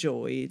I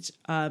enjoyed.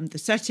 The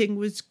setting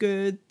was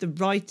good, the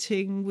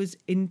writing was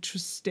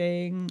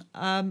interesting,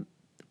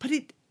 but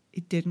it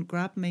didn't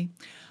grab me.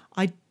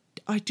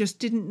 I just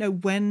didn't know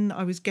when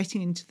I was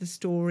getting into the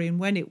story and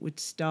when it would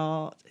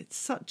start. It's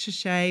such a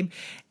shame.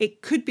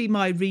 It could be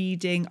my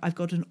reading. I've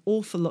got an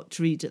awful lot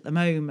to read at the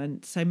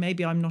moment, so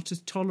maybe I'm not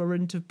as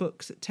tolerant of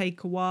books that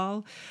take a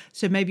while.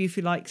 So maybe if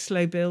you like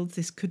slow builds,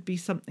 this could be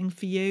something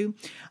for you.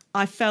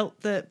 I felt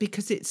that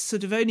because it's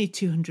sort of only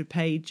 200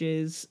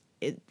 pages,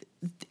 it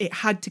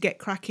had to get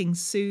cracking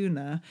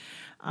sooner.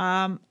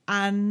 I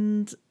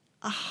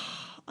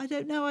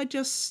don't know,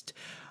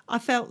 I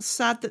felt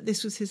sad that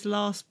this was his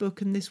last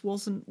book and this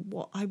wasn't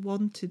what I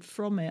wanted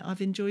from it.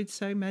 I've enjoyed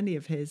so many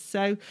of his.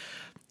 So,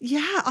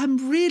 yeah,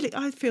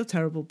 I feel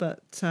terrible,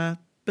 but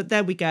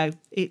there we go.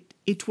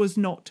 It was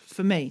not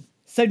for me.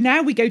 So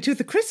now we go to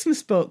the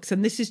Christmas books,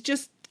 and this is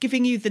just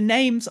giving you the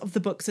names of the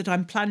books that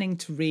I'm planning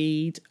to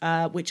read,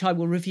 which I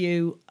will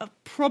review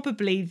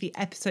probably the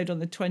episode on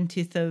the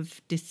 20th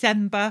of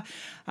December,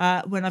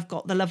 when I've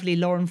got the lovely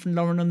Lauren from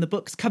Lauren on the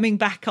Books coming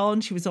back on.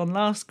 She was on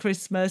last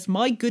Christmas.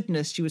 My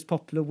goodness, she was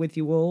popular with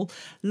you all.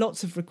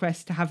 Lots of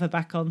requests to have her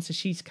back on, so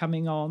she's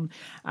coming on.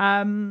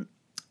 So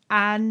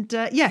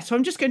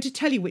I'm just going to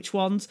tell you which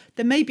ones.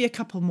 There may be a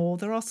couple more.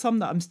 There are some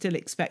that I'm still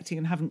expecting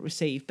and haven't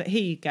received, but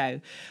here you go.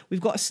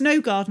 We've got A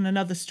Snow Garden and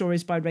Other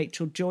Stories by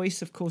Rachel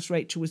Joyce. Of course,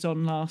 Rachel was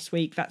on last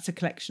week. That's a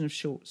collection of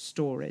short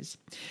stories.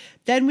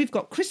 Then we've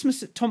got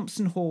Christmas at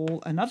Thompson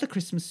Hall and Other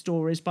Christmas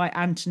Stories by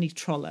Anthony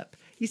Trollope.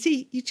 You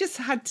see, you just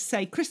had to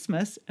say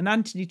Christmas and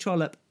Anthony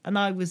Trollope, and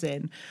I was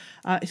in.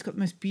 It's got the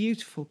most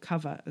beautiful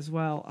cover as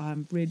well.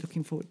 I'm really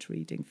looking forward to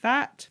reading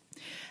that.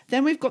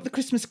 Then we've got The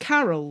Christmas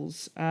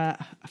Carols, a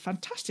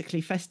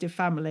fantastically festive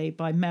family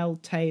by Mel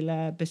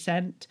Taylor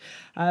Besant.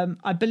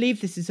 I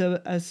believe this is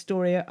a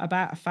story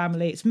about a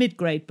family. It's a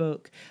mid-grade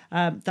book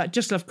that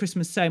just love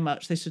Christmas so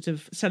much. They sort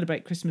of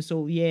celebrate Christmas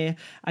all year,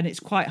 and it's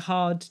quite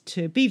hard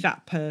to be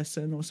that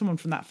person or someone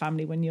from that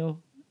family when you're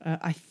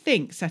I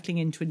think settling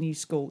into a new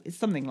school. It's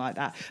something like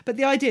that. But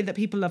the idea that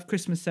people love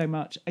Christmas so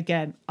much,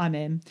 again, I'm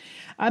in.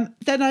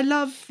 Then I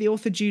love the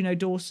author Juno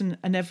Dawson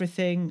and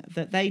everything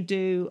that they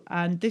do.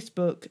 And this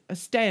book, A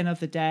Stay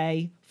Another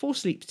Day, 4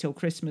 Sleeps Till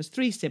Christmas,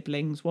 3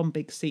 Siblings, 1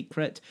 Big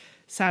Secret,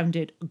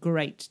 sounded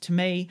great to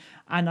me.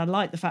 And I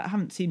like the fact I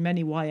haven't seen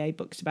many YA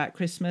books about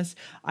Christmas.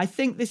 I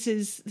think this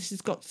has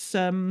got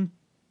some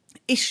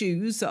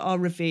issues that are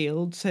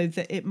revealed so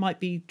that it might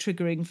be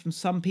triggering from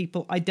some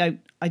people. I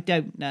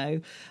don't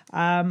know,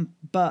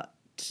 but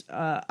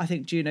I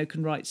think Juno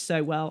can write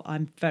so well.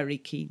 I'm very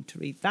keen to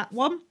read that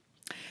one.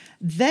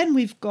 Then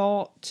we've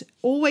got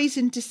Always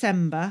in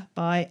December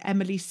by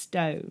Emily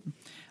Stone.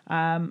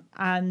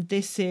 And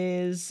this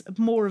is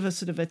more of a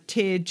sort of a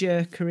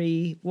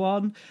tear-jerkery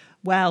one.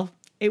 Well,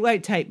 it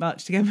won't take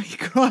much to get me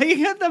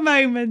crying at the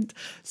moment.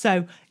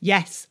 So,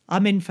 yes,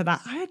 I'm in for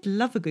that. I'd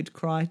love a good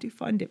cry. I do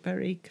find it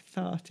very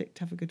cathartic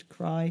to have a good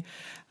cry.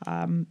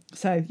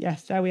 So,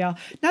 yes, there we are.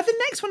 Now,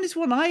 the next one is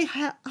one I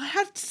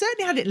had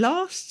certainly had it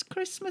last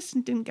Christmas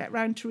and didn't get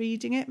round to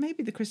reading it.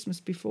 Maybe the Christmas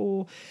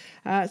before.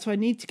 So I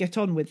need to get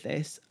on with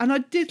this. And I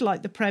did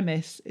like the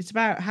premise. It's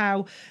about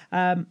how...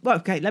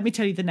 let me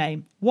tell you the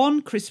name.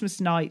 One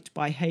Christmas Night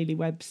by Hayley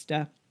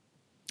Webster.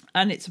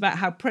 And it's about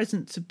how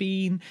presents have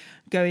been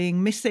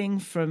going missing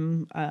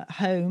from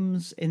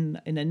homes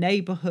in a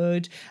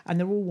neighbourhood, and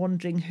they're all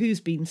wondering who's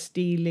been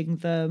stealing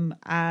them,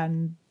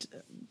 and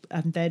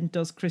then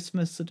does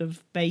Christmas sort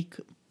of make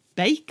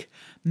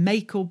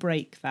or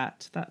break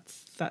that?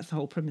 That's the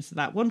whole premise of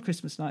that. One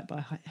Christmas Night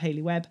by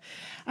Hayley Webb.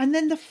 And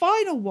then the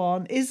final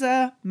one is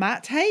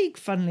Matt Haig,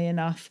 funnily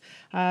enough.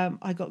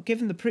 I got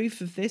given the proof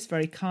of this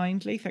very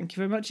kindly. Thank you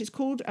very much. It's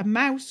called A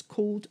Mouse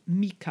Called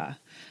Mika.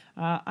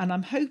 And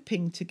I'm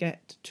hoping to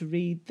get to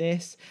read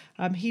this.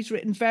 He's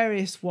written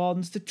various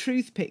ones. The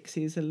Truth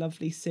Pixie is a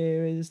lovely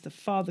series. The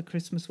Father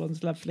Christmas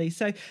one's lovely.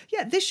 So,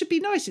 yeah, this should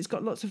be nice. It's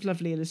got lots of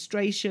lovely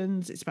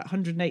illustrations. It's about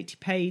 180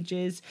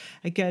 pages.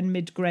 Again,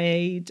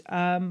 mid-grade.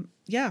 I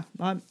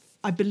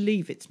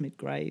believe it's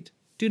mid-grade.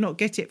 Do not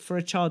get it for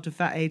a child of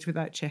that age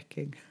without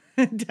checking.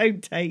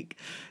 Don't take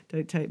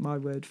my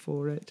word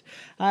for it.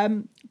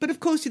 But of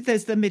course,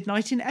 there's the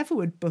Midnight in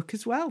Everwood book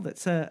as well.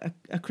 That's a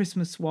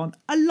Christmas one,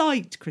 a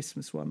light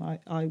Christmas one,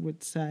 I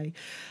would say.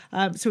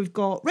 So we've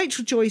got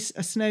Rachel Joyce,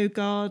 A Snow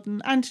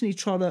Garden, Anthony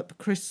Trollope,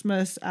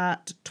 Christmas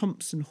at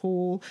Thompson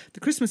Hall, The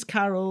Christmas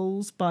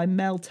Carols by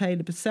Mel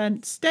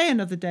Taylor-Besant, Stay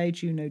Another Day,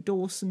 Juno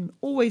Dawson,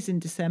 Always in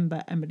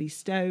December, Emily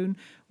Stone,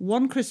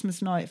 One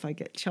Christmas Night, if I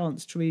get a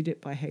chance to read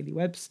it, by Hayley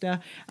Webster,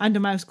 and A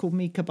Mouse Called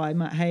Mika by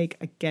Matt Haig,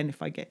 again,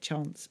 if I get a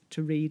chance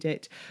to read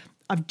it.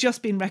 I've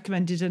just been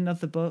recommended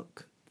another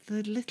book,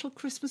 The Little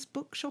Christmas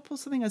Bookshop or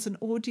something, as an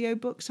audio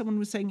book. Someone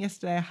was saying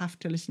yesterday I have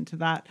to listen to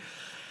that.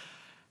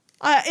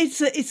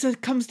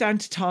 It comes down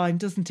to time,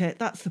 doesn't it?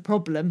 That's the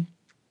problem.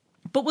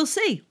 But we'll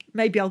see.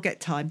 Maybe I'll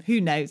get time.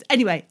 Who knows?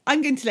 Anyway,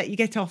 I'm going to let you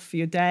get off for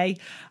your day.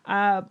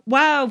 I've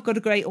got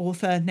a great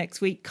author next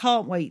week.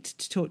 Can't wait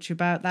to talk to you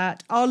about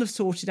that. I'll have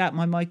sorted out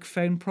my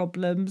microphone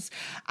problems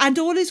and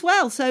all is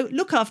well. So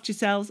look after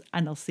yourselves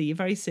and I'll see you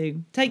very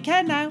soon. Take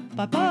care now.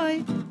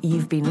 Bye-bye.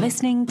 You've been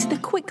listening to the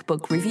Quick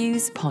Book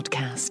Reviews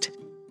podcast.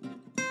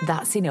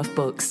 That's enough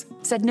books,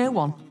 said no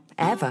one,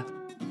 ever.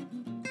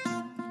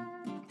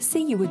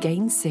 See you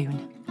again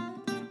soon.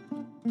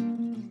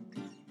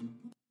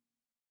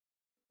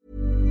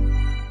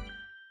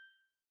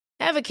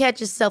 Ever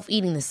catch yourself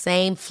eating the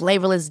same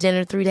flavorless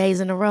dinner 3 days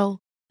in a row?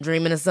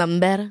 Dreaming of something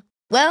better?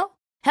 Well,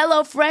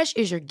 HelloFresh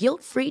is your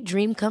guilt-free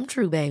dream come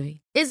true,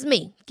 baby. It's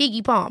me,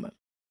 Keke Palmer.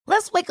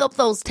 Let's wake up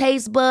those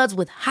taste buds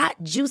with hot,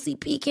 juicy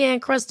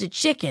pecan-crusted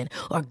chicken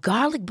or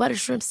garlic butter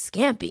shrimp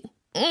scampi.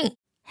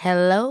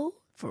 Hello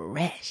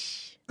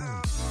Fresh.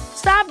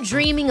 Stop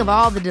dreaming of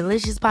all the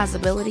delicious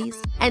possibilities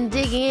and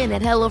dig in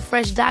at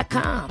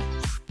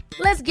HelloFresh.com.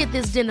 Let's get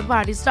this dinner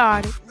party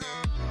started.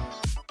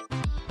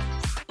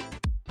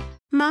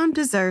 Mom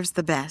deserves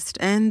the best,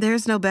 and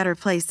there's no better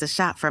place to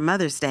shop for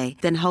Mother's Day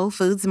than Whole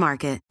Foods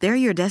Market. They're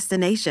your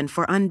destination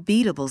for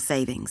unbeatable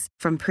savings,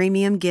 from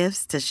premium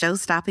gifts to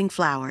show-stopping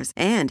flowers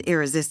and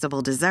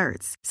irresistible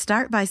desserts.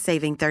 Start by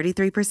saving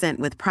 33%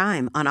 with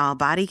Prime on all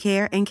body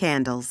care and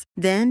candles.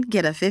 Then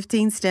get a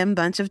 15-stem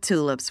bunch of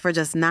tulips for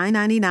just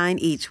 $9.99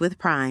 each with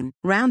Prime.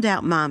 Round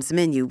out Mom's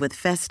menu with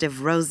festive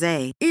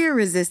rosé,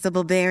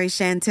 irresistible berry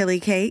chantilly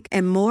cake,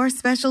 and more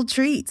special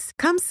treats.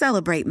 Come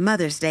celebrate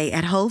Mother's Day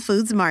at Whole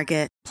Foods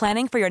Market.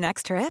 Planning for your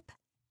next trip?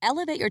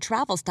 Elevate your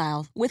travel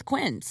style with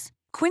Quince.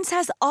 Quince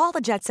has all the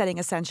jet-setting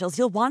essentials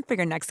you'll want for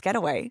your next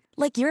getaway,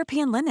 like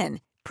European linen,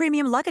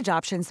 premium luggage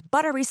options,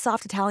 buttery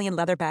soft Italian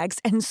leather bags,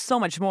 and so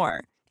much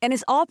more. And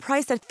is all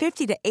priced at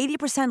 50 to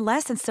 80%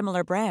 less than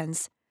similar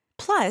brands.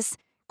 Plus,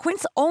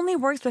 Quince only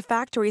works with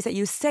factories that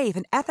use safe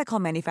and ethical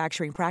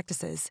manufacturing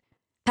practices.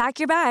 Pack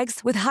your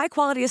bags with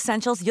high-quality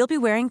essentials you'll be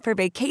wearing for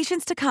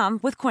vacations to come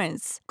with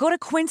Quince. Go to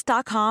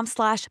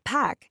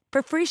quince.com/pack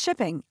for free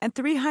shipping and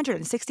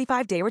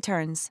 365-day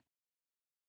returns.